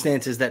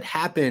circumstances that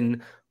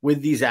happen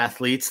with these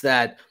athletes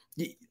that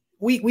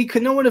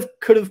no one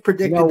could have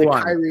predicted the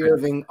Kyrie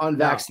Irving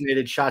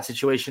unvaccinated shot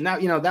situation.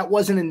 Now, that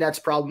wasn't a Nets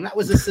problem. That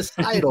was a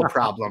societal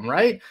problem,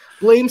 right?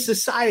 Blame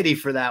society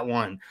for that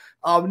one.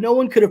 No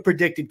one could have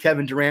predicted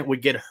Kevin Durant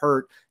would get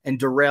hurt and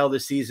derail the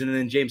season, and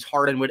then James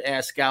Harden would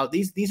ask out.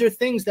 These are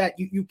things that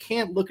you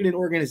can't look at an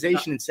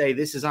organization and say,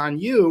 this is on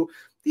you.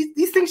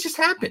 These things just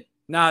happen.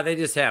 No, they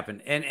just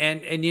happen.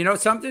 And you know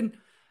something?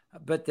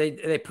 But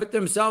they put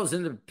themselves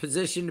in the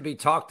position to be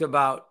talked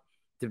about,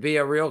 to be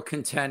a real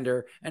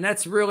contender. And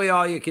that's really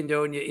all you can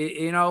do. And,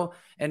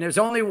 and there's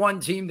only one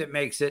team that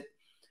makes it.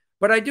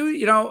 But I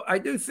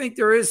do think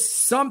there is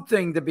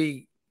something to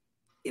be,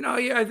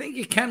 I think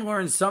you can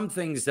learn some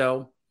things,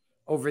 though,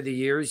 over the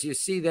years. You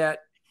see that,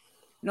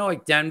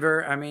 like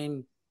Denver.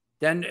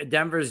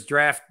 Denver's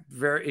draft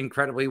very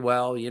incredibly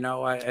well.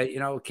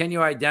 Can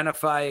you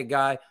identify a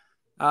guy?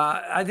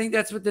 I think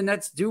that's what the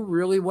Nets do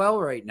really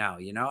well right now.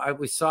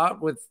 We saw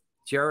it with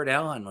Jared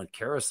Allen, with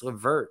Karis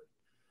LeVert.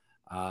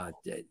 I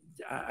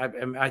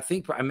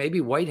think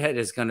maybe Whitehead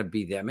is going to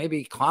be there.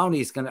 Maybe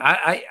Clowney's going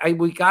to.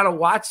 We got to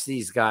watch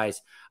these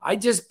guys. I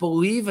just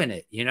believe in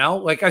it.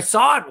 Like I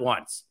saw it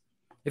once.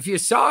 If you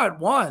saw it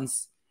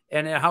once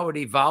and how it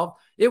evolved,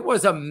 it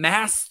was a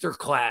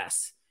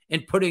masterclass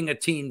in putting a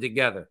team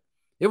together.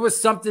 It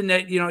was something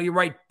that you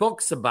write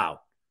books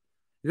about.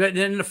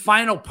 Then the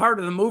final part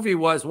of the movie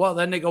was, well,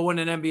 then they go win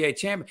an NBA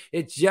champion.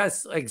 It's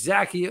just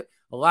exactly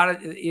a lot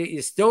of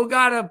you still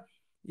gotta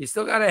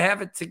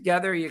have it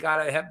together. You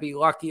gotta be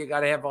lucky. You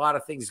gotta have a lot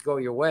of things go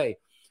your way.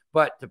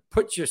 But to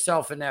put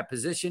yourself in that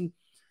position,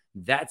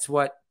 that's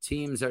what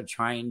teams are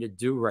trying to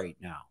do right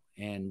now.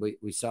 And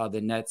we saw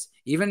the Nets,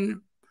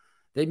 even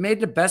they made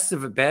the best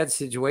of a bad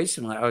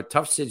situation, a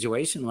tough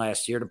situation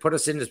last year to put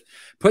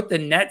the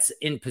Nets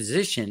in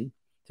position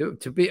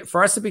to be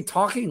for us to be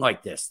talking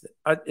like this.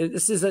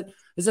 This is a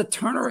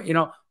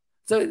turnaround,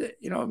 So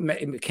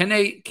can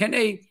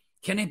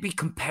they be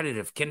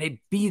competitive? Can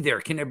they be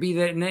there? Can they be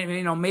there?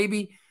 And,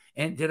 maybe.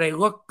 And do they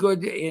look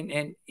good?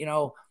 And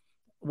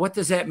what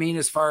does that mean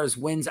as far as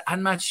wins?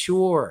 I'm not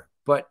sure,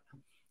 but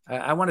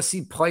I want to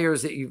see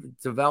players that you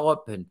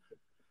develop. And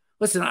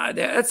listen,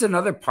 that's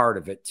another part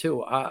of it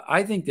too.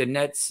 I think the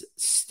Nets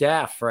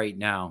staff right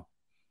now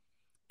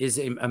is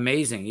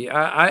amazing.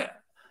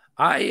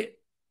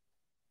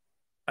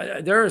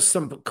 There are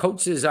some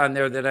coaches on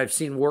there that I've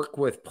seen work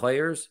with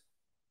players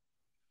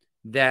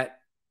that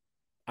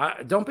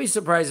don't be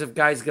surprised if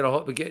guys get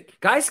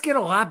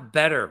a lot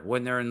better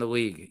when they're in the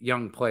league.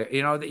 Young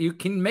player, that you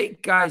can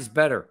make guys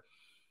better.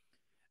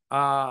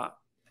 And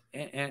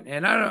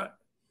I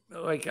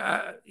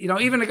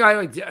don't even a guy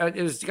like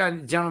there's a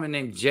gentleman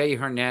named Jay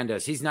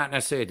Hernandez. He's not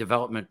necessarily a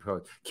development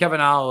coach.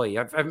 Kevin Ollie.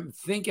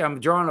 I'm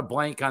drawing a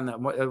blank on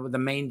the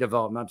main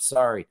development. I'm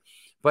sorry,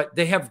 but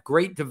they have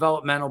great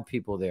developmental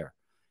people there.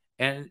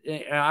 And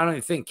I don't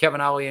even think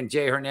Kevin Ollie and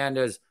Jay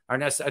Hernandez are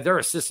necessarily, they're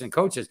assistant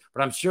coaches,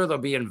 but I'm sure they'll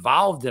be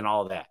involved in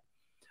all that.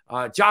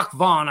 Jock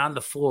Vaughn on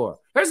the floor.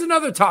 There's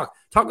another talk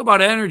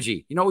about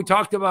energy. We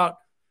talked about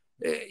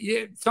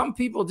some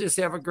people just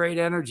have a great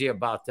energy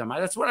about them.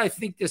 That's what I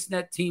think this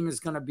Net team is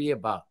going to be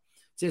about.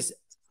 Just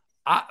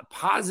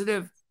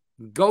positive,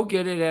 go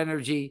get it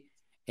energy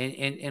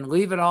and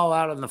leave it all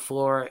out on the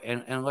floor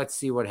and let's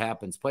see what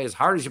happens. Play as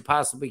hard as you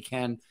possibly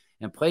can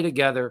and play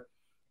together.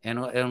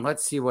 And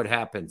let's see what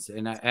happens.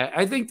 And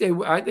I think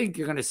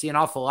you're going to see an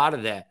awful lot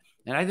of that.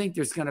 And I think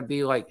there's going to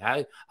be like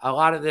a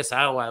lot of this.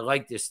 I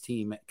like this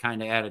team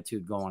kind of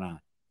attitude going on.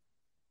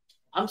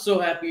 I'm so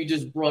happy you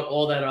just brought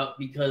all that up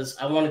because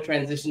I want to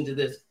transition to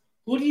this.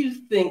 Who do you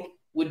think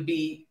would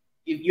be,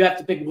 if you have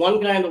to pick one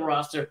guy on the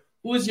roster,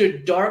 who is your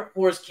dark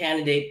horse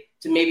candidate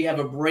to maybe have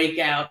a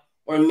breakout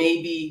or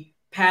maybe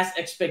past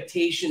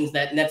expectations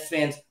that Nets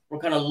fans were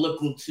kind of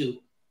looking to?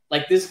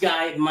 Like this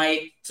guy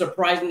might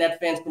surprise Net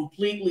fans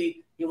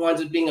completely. He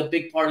winds up being a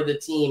big part of the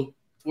team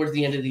towards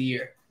the end of the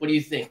year. What do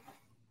you think?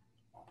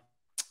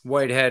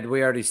 Whitehead,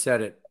 we already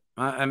said it.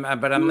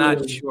 But I'm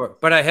not sure.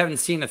 But I haven't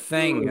seen a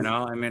thing,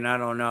 I mean, I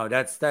don't know.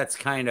 That's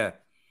kind of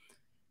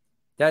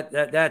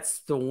that's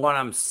the one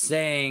I'm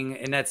saying,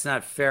 and that's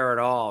not fair at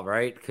all,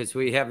 right? Because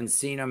we haven't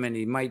seen him, and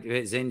he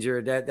is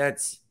injured.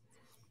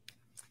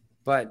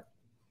 But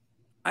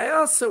I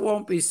also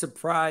won't be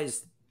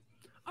surprised.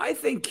 I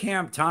think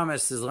Cam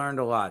Thomas has learned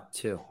a lot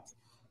too.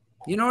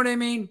 You know what I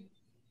mean?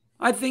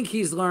 I think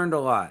he's learned a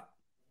lot.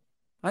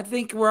 I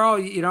think we're all,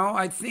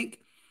 I think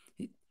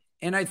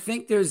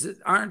there's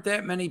aren't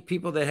that many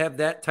people that have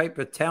that type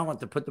of talent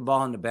to put the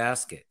ball in the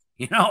basket.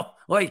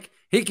 Like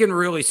he can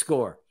really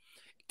score.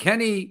 Can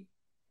he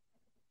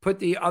put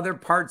the other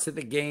parts of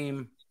the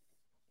game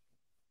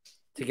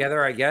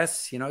together? I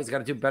guess, he's got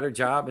to do a better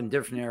job in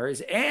different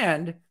areas.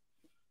 And,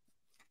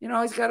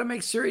 he's got to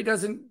make sure he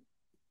doesn't,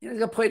 he's got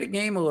to play the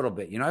game a little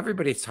bit.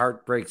 Everybody's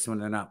heart breaks when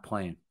they're not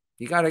playing.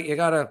 You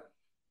gotta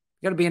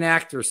be an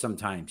actor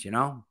sometimes, you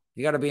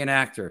got to be an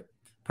actor,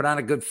 put on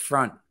a good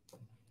front.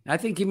 I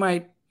think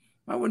I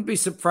wouldn't be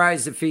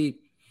surprised if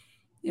he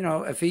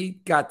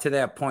got to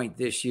that point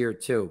this year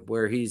too,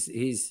 where he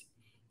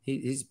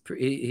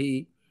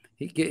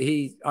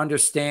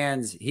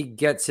understands, he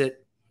gets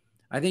it.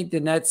 I think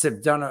the Nets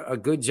have done a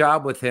good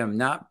job with him,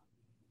 not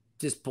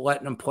just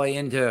letting him play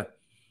into,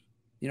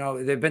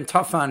 they've been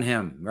tough on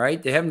him,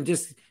 right? They haven't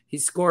he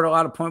scored a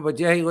lot of points, but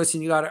hey,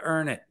 listen, you got to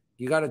earn it.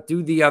 You got to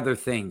do the other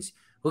things.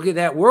 Look at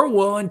that. We're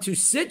willing to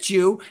sit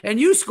you, and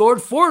you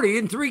scored 40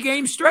 in 3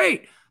 games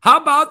straight. How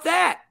about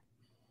that?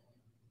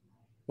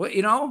 Well,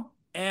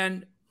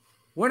 and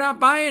we're not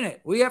buying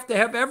it. We have to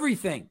have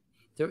everything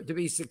to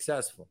be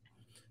successful.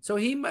 So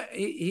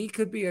he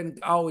could be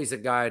always a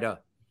guy to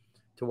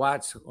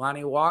watch.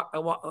 Lonnie Walker,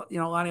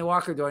 Lonnie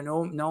Walker, do I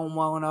know him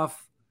well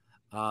enough?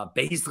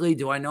 Baisley,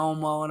 do I know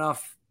him well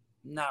enough?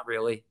 Not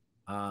really.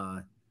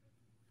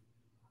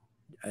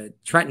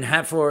 Trenton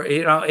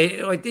Hatford,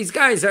 like these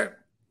guys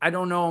I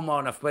don't know them well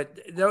enough, but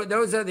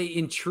those are the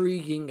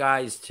intriguing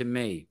guys to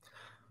me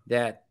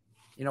that,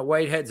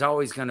 Whitehead's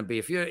always going to be.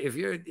 I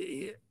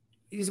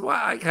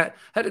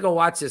had to go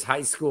watch his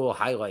high school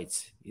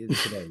highlights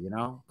today,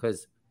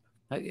 because,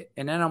 and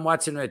then I'm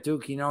watching him at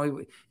Duke, he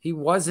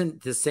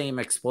wasn't the same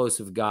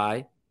explosive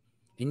guy,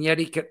 and yet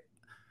he could.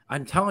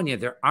 I'm telling you,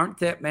 there aren't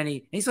that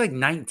many. He's like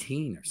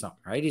 19 or something,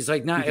 right? He's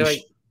like, not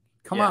like,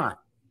 come on.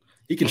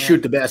 He can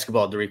shoot the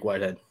basketball, Derek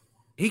Whitehead.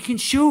 He can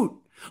shoot.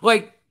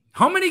 Like,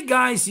 how many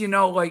guys,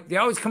 like, they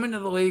always come into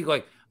the league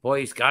like,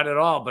 boy, he's got it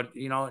all. But,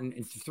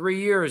 in 3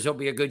 years, he'll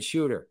be a good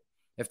shooter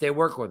if they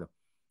work with him.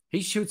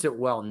 He shoots it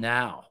well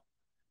now.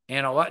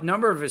 And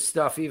number of his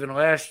stuff, even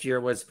last year,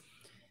 was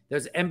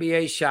there's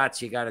NBA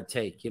shots you got to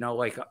take.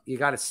 Like you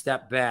got to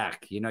step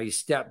back. You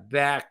step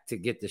back to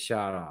get the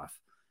shot off.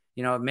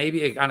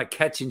 Maybe on a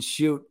catch and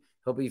shoot,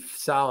 he'll be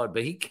solid.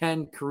 But he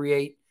can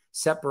create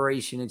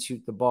separation and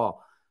shoot the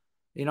ball.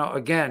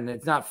 Again,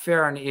 it's not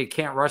fair, and you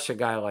can't rush a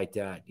guy like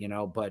that.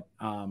 But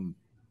and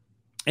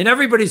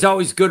everybody's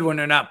always good when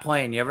they're not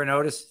playing. You ever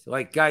notice?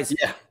 Like guys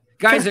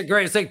are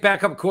great. It's like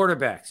backup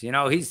quarterbacks.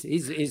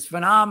 He's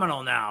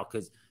phenomenal now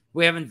because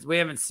we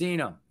haven't seen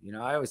him.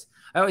 I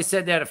always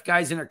said that if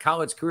guys in their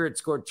college career had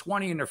scored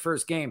 20 in their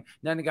first game,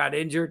 then they got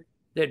injured,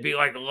 they'd be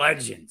like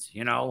legends.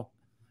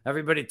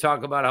 Everybody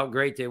talk about how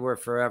great they were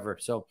forever.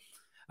 So,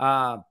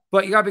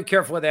 but you gotta be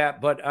careful with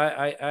that. But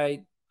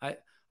I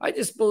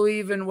just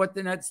believe in what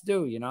the Nets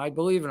do. I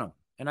believe in them,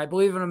 and I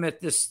believe in them at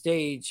this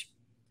stage.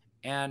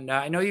 And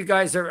I know you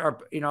guys are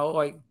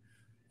like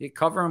you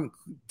cover them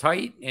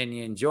tight and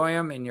you enjoy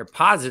them and you're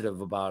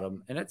positive about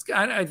them. And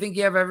I think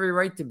you have every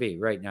right to be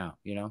right now,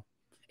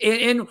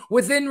 and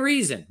within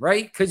reason,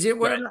 right? Because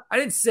I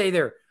didn't say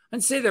they're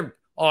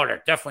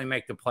definitely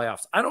make the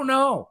playoffs. I don't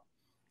know.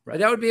 Right.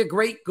 That would be a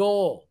great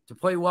goal to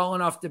play well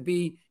enough to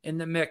be in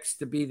the mix,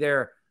 to be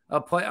there,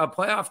 a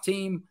playoff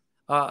team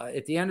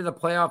at the end of the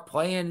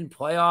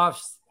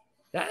playoffs.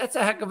 That's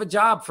a heck of a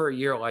job for a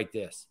year like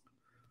this.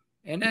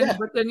 And then,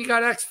 but then you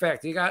got X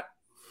Factor. You got,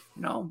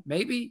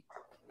 maybe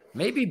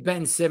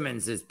Ben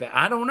Simmons is bad.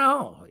 I don't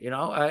know.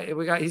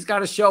 He's got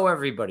to show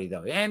everybody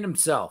though, and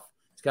himself.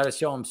 He's got to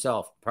show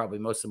himself, probably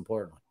most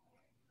importantly.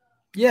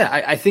 Yeah,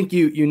 I think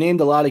you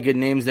named a lot of good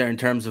names there in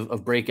terms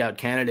of breakout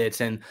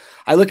candidates. And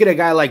I look at a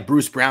guy like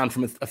Bruce Brown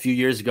from a few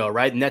years ago,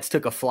 right? Nets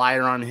took a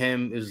flyer on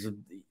him. It was a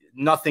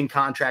nothing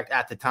contract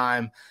at the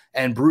time.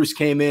 And Bruce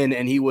came in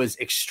and he was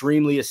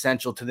extremely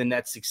essential to the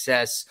Nets'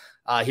 success.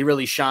 He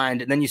really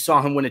shined. And then you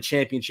saw him win a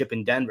championship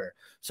in Denver.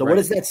 So what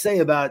does that say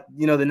about,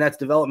 the Nets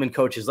development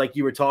coaches, like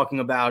you were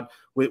talking about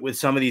with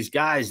some of these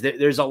guys?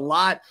 There's a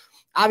lot.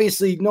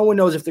 Obviously, no one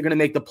knows if they're going to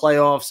make the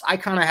playoffs. I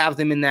kind of have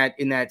them in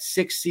that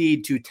 6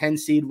 seed to 10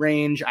 seed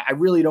range. I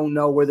really don't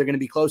know where they're going to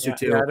be closer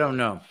to. I don't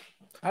know.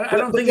 I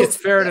don't think it's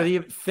fair to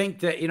even think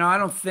that,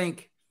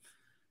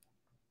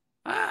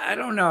 I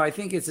don't know. I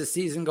think as the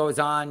season goes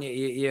on,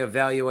 you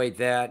evaluate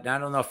that. And I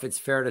don't know if it's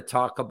fair to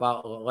talk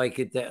about like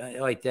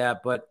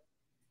that, but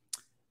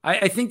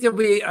I think there'll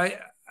be, I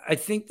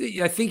think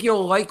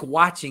you'll like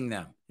watching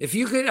them. If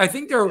you could, I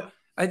think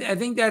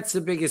that's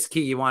the biggest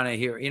key you want to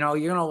hear. You're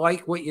going to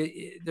like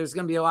there's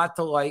going to be a lot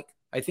to like.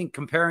 I think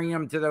comparing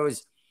them to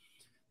those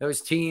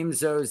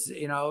teams,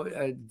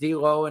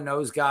 D'Lo and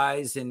those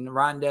guys and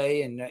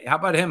Rondé, and how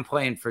about him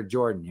playing for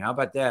Jordan? How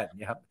about that?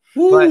 Yeah.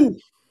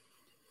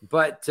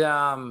 But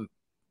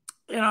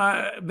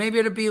maybe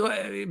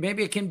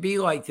it can be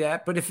like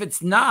that. But if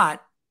it's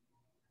not,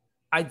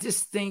 I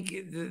just think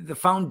the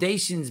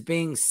foundation's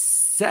being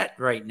set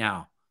right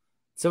now.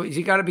 So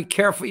you got to be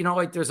careful,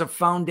 like there's a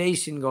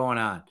foundation going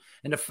on.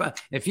 And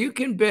if you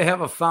can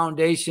have a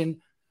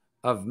foundation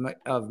of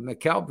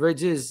Mikal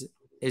Bridges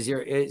is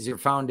your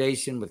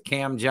foundation with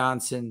Cam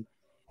Johnson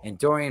and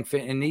Dorian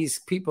Finn and these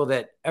people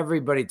that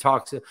everybody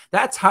talks to,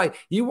 that's how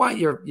you want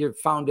your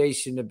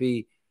foundation to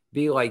be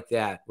like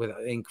that, with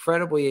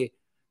incredibly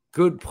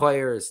good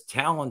players,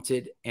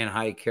 talented and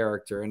high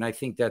character. And I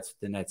think that's what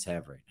the Nets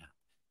have right now.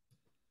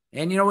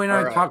 And, we're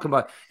not talking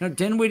about,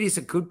 Dinwiddie's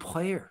a good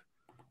player.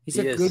 He's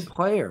a good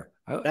player.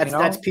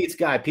 That's Pete's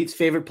guy. Pete's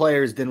favorite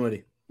player is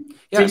Dinwiddie.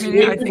 Yeah, I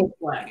think,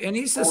 and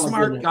he's a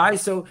smart guy,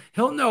 so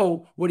he'll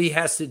know what he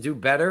has to do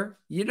better.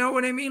 You know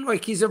what I mean?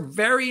 Like he's a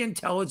very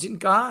intelligent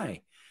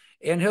guy,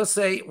 and he'll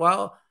say,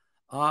 "Well,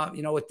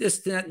 with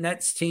this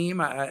Nets team,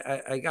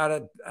 I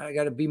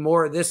gotta be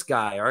more of this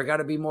guy, or I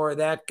gotta be more of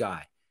that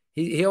guy."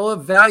 He'll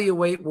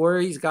evaluate where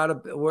he's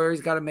got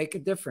to make a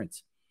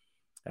difference.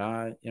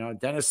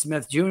 Dennis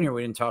Smith Jr.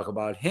 We didn't talk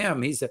about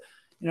him. He's an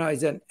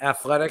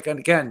athletic, and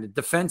again,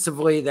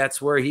 defensively,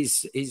 that's where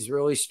he's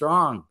really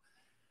strong.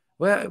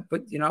 Well,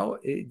 but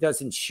he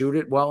doesn't shoot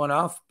it well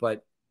enough,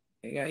 but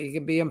he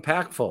can be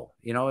impactful.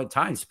 At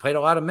times, he played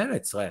a lot of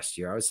minutes last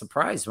year. I was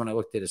surprised when I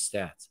looked at his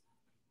stats.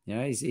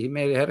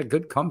 He had a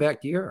good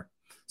comeback year.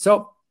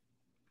 So,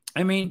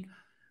 I mean,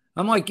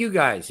 I'm like you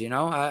guys.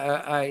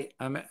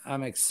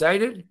 I'm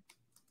excited,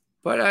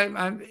 but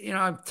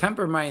I'm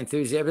temper my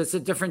enthusiasm. It's a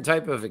different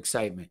type of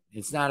excitement.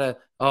 It's not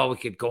we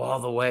could go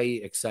all the way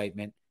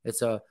excitement.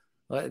 It's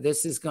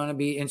this is going to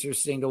be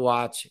interesting to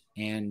watch,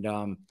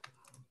 and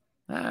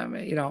I'm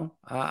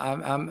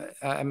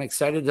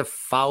excited to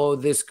follow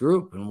this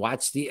group and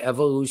watch the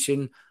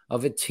evolution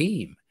of a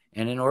team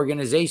and an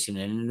organization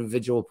and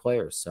individual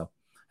players. So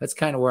that's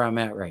kind of where I'm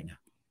at right now.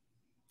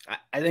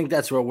 I think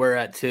that's where we're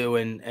at too.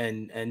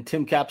 And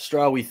Tim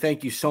Capstraw, we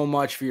thank you so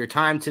much for your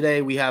time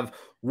today. We have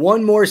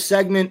one more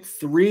segment,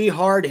 3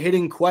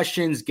 hard-hitting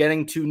questions,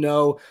 getting to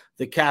know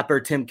the capper,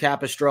 Tim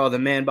Capstraw, the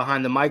man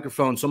behind the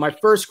microphone. So my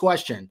first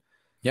question,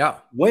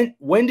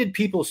 when did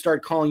people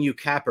start calling you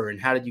Capper, and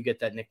how did you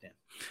get that nickname?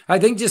 I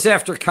think just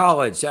after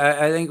college,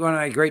 I think one of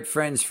my great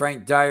friends,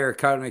 Frank Dyer,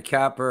 called me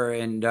Capper,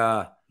 and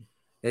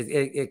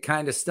it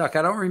kind of stuck.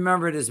 I don't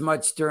remember it as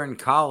much during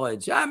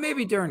college.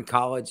 Maybe during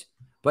college,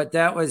 but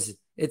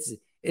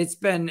it's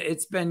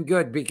been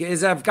good because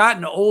as I've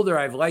gotten older,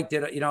 I've liked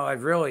it.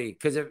 I've really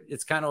because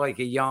it's kind of like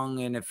a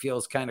young and it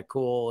feels kind of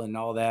cool and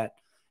all that.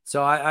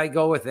 So I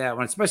go with that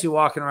one, especially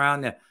walking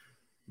around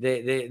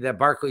the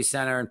Barclays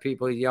Center and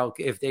people yell.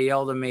 If they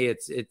yell to me,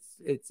 it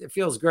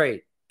feels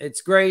great.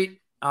 It's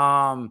great.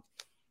 It's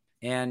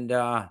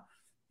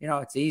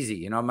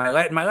easy. My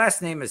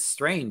last name is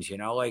strange.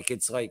 Like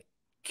it's like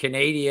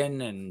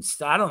Canadian and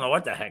I don't know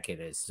what the heck it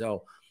is.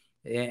 So,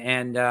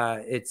 and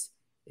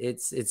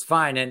it's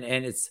fine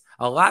and it's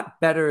a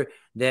lot better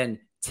than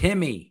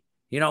Timmy.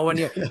 When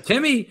you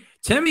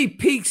Timmy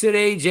peaks at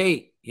age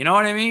 8. You know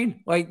what I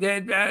mean? Like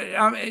that.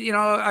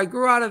 I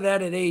grew out of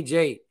that at age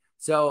 8.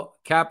 So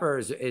Capper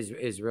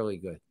is really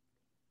good.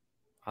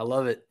 I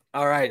love it.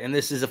 All right, and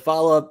this is a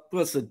follow-up.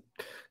 Listen,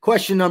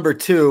 question number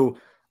 2.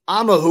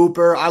 I'm a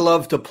hooper. I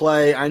love to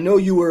play. I know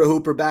you were a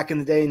hooper back in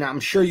the day, and I'm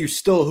sure you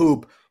still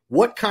hoop.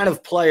 What kind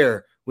of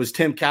player was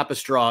Tim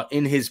Capstraw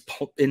in his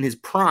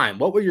prime?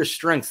 What were your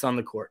strengths on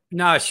the court?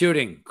 No,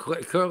 shooting,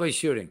 clearly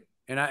shooting.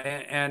 And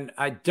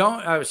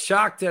I was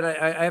shocked that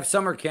I have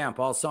summer camp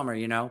all summer,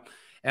 and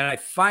I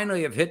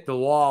finally have hit the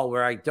wall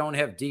where I don't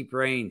have deep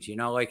range,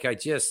 like I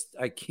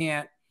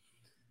can't.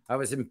 I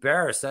was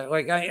embarrassed.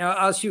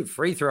 I'll shoot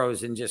free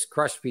throws and just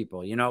crush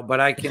people, but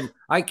I can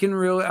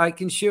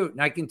shoot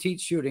and I can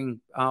teach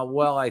shooting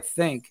well, I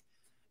think.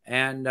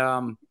 And,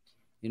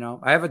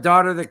 I have a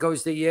daughter that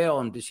goes to Yale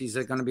and she's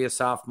going to be a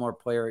sophomore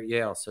player at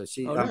Yale. So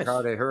I'm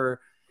proud of her.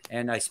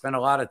 And I spent a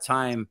lot of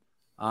time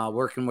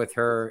working with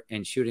her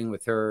and shooting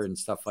with her and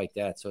stuff like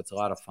that. So it's a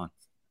lot of fun.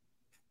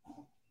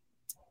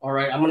 All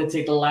right. I'm going to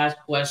take the last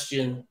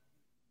question.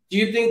 Do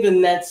you think the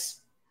Nets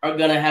are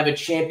going to have a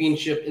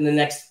championship in the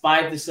next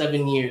 5 to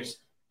 7 years?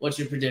 What's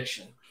your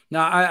prediction?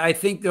 No, I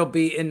think they'll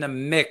be in the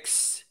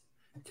mix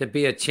to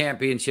be a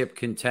championship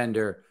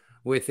contender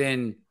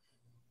within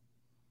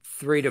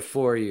 3 to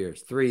 4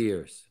 years, 3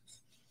 years.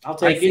 I'll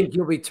take it. I think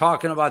you'll be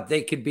talking about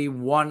they could be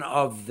one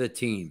of the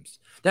teams.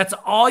 That's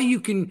all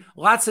you can,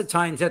 lots of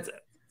times, that's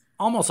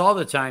almost all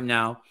the time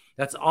now,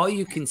 that's all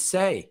you can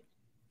say.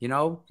 What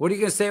are you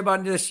going to say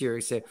about this year?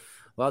 You say,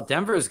 well,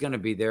 Denver is going to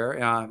be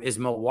there. Is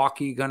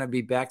Milwaukee going to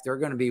be back? They're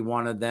going to be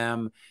one of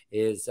them.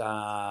 You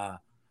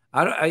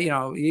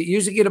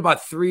usually get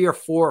about 3 or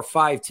 4 or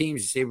 5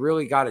 teams. You say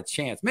really got a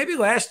chance. Maybe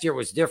last year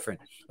was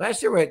different.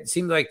 Last year it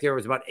seemed like there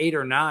was about 8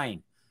 or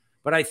 9.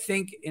 But I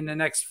think in the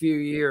next few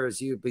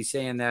years you'd be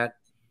saying that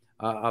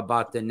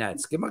about the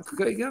Nets. Give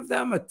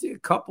them a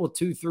couple,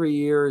 2, 3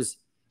 years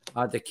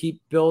to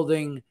keep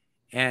building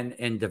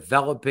and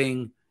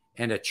developing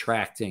and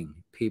attracting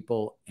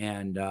people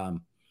and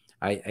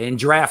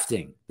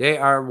drafting. They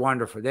are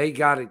wonderful. They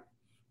got it.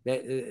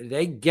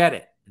 They get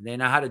it. They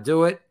know how to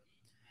do it.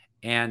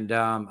 And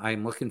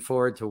I'm looking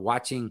forward to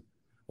watching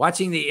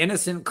the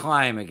innocent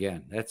climb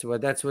again. That's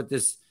what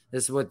this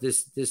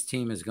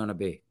team is going to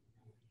be.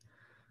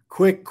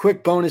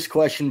 Quick bonus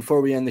question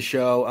before we end the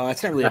show.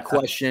 It's not really a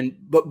question,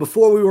 but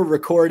before we were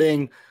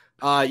recording,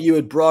 you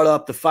had brought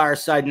up the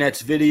Fireside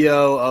Nets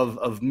video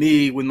of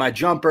me with my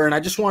jumper, and I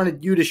just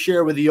wanted you to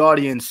share with the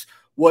audience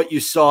what you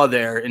saw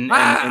there and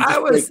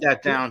just break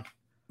that down.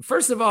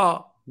 First of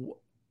all,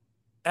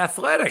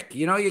 athletic.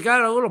 You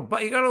got a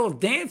little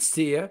dance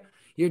to you.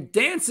 You're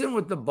dancing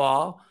with the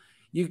ball.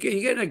 You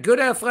get a good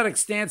athletic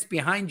stance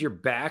behind your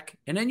back,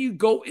 and then you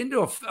go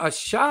into a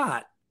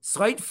shot.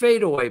 Slight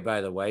fade away,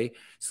 by the way.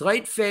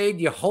 Slight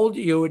fade.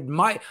 You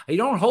admire. You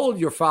don't hold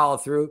your follow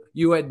through.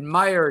 You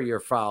admire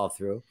your follow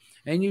through,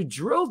 and you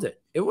drilled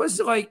it. It was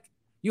like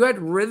you had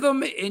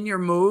rhythm in your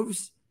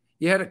moves.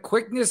 You had a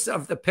quickness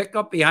of the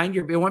pickup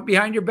it went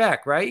behind your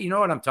back, right? You know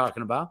what I'm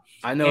talking about.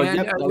 I know.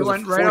 And you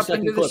went right up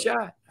into the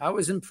shot. I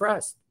was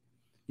impressed.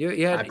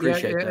 You had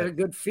a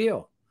good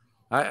feel.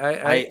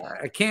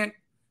 I can't.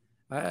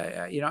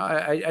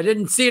 I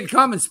didn't see it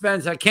coming,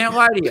 Spence. I can't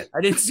lie to you.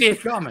 I didn't see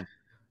it coming.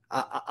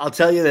 I'll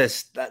tell you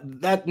this.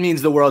 That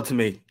means the world to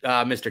me,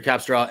 Mr.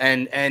 Capstraw.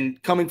 And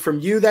coming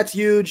from you, that's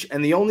huge.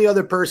 And the only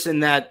other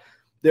person that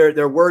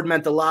their word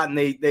meant a lot. And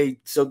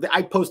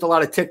I post a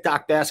lot of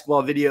TikTok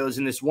basketball videos,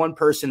 and this one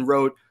person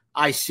wrote,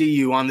 "I see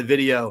you" on the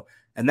video.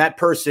 And that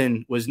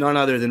person was none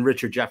other than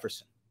Richard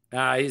Jefferson.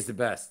 He's the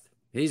best.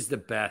 He's the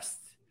best.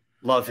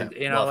 Love him.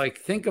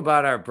 Think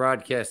about our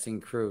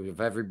broadcasting crew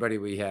of everybody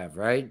we have,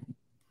 right?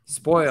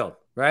 Spoiled,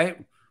 right?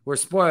 We're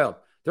spoiled.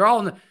 They're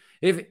all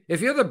if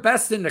you're the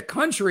best in the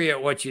country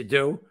at what you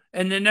do,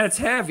 and the Nets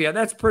have you,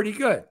 that's pretty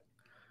good.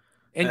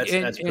 And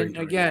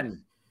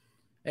again,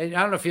 and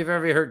I don't know if you've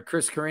ever heard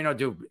Chris Carino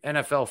do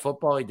NFL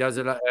football. He does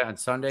it on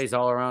Sundays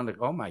all around.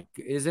 Oh my,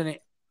 isn't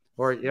it?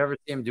 Or you ever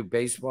see him do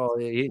baseball?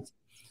 Ian,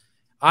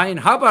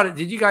 how about it?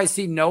 Did you guys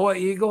see Noah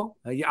Eagle,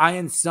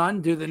 Ian's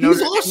son, do the?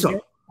 He's awesome.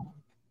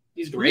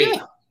 He's great.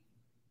 Yeah.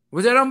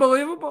 Was that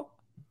unbelievable?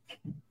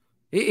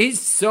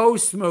 He's so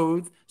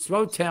smooth,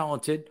 so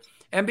talented.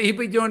 And he'll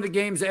be doing the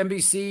games,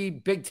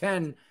 NBC, Big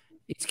Ten,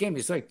 Each game,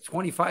 he's like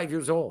 25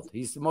 years old.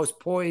 He's the most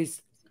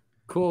poised,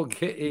 cool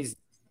kid.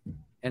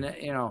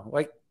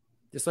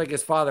 Just like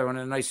his father, one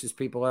of the nicest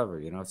people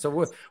ever.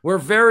 So we're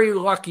very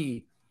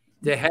lucky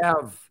to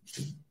have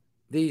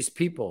these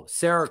people.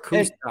 Sarah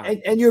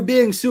Kustok. And you're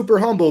being super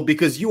humble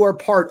because you are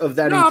part of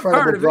that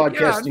incredible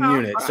broadcasting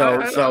unit.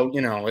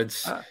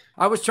 It's.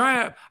 I was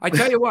trying. I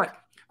tell you what,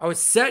 I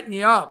was setting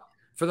you up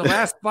for the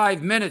last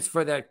 5 minutes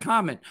for that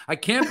comment. I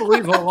can't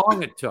believe how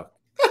long it took.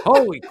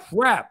 Holy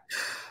crap!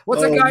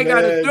 What's a guy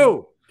got to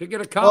do to get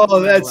a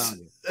compliment around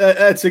you?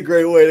 That's a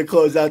great way to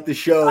close out the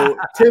show.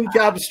 Tim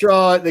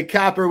Capstraw, the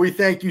Capper, we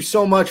thank you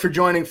so much for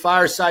joining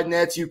Fireside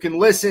Nets. You can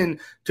listen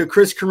to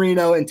Chris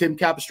Carino and Tim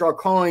Capstraw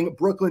calling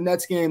Brooklyn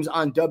Nets games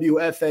on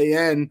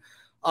WFAN.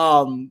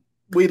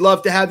 We'd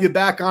love to have you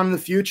back on in the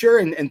future,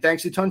 and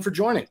thanks a ton for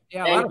joining.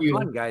 Yeah, a lot of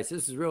fun, guys.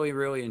 This is really,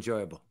 really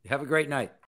enjoyable. Have a great night.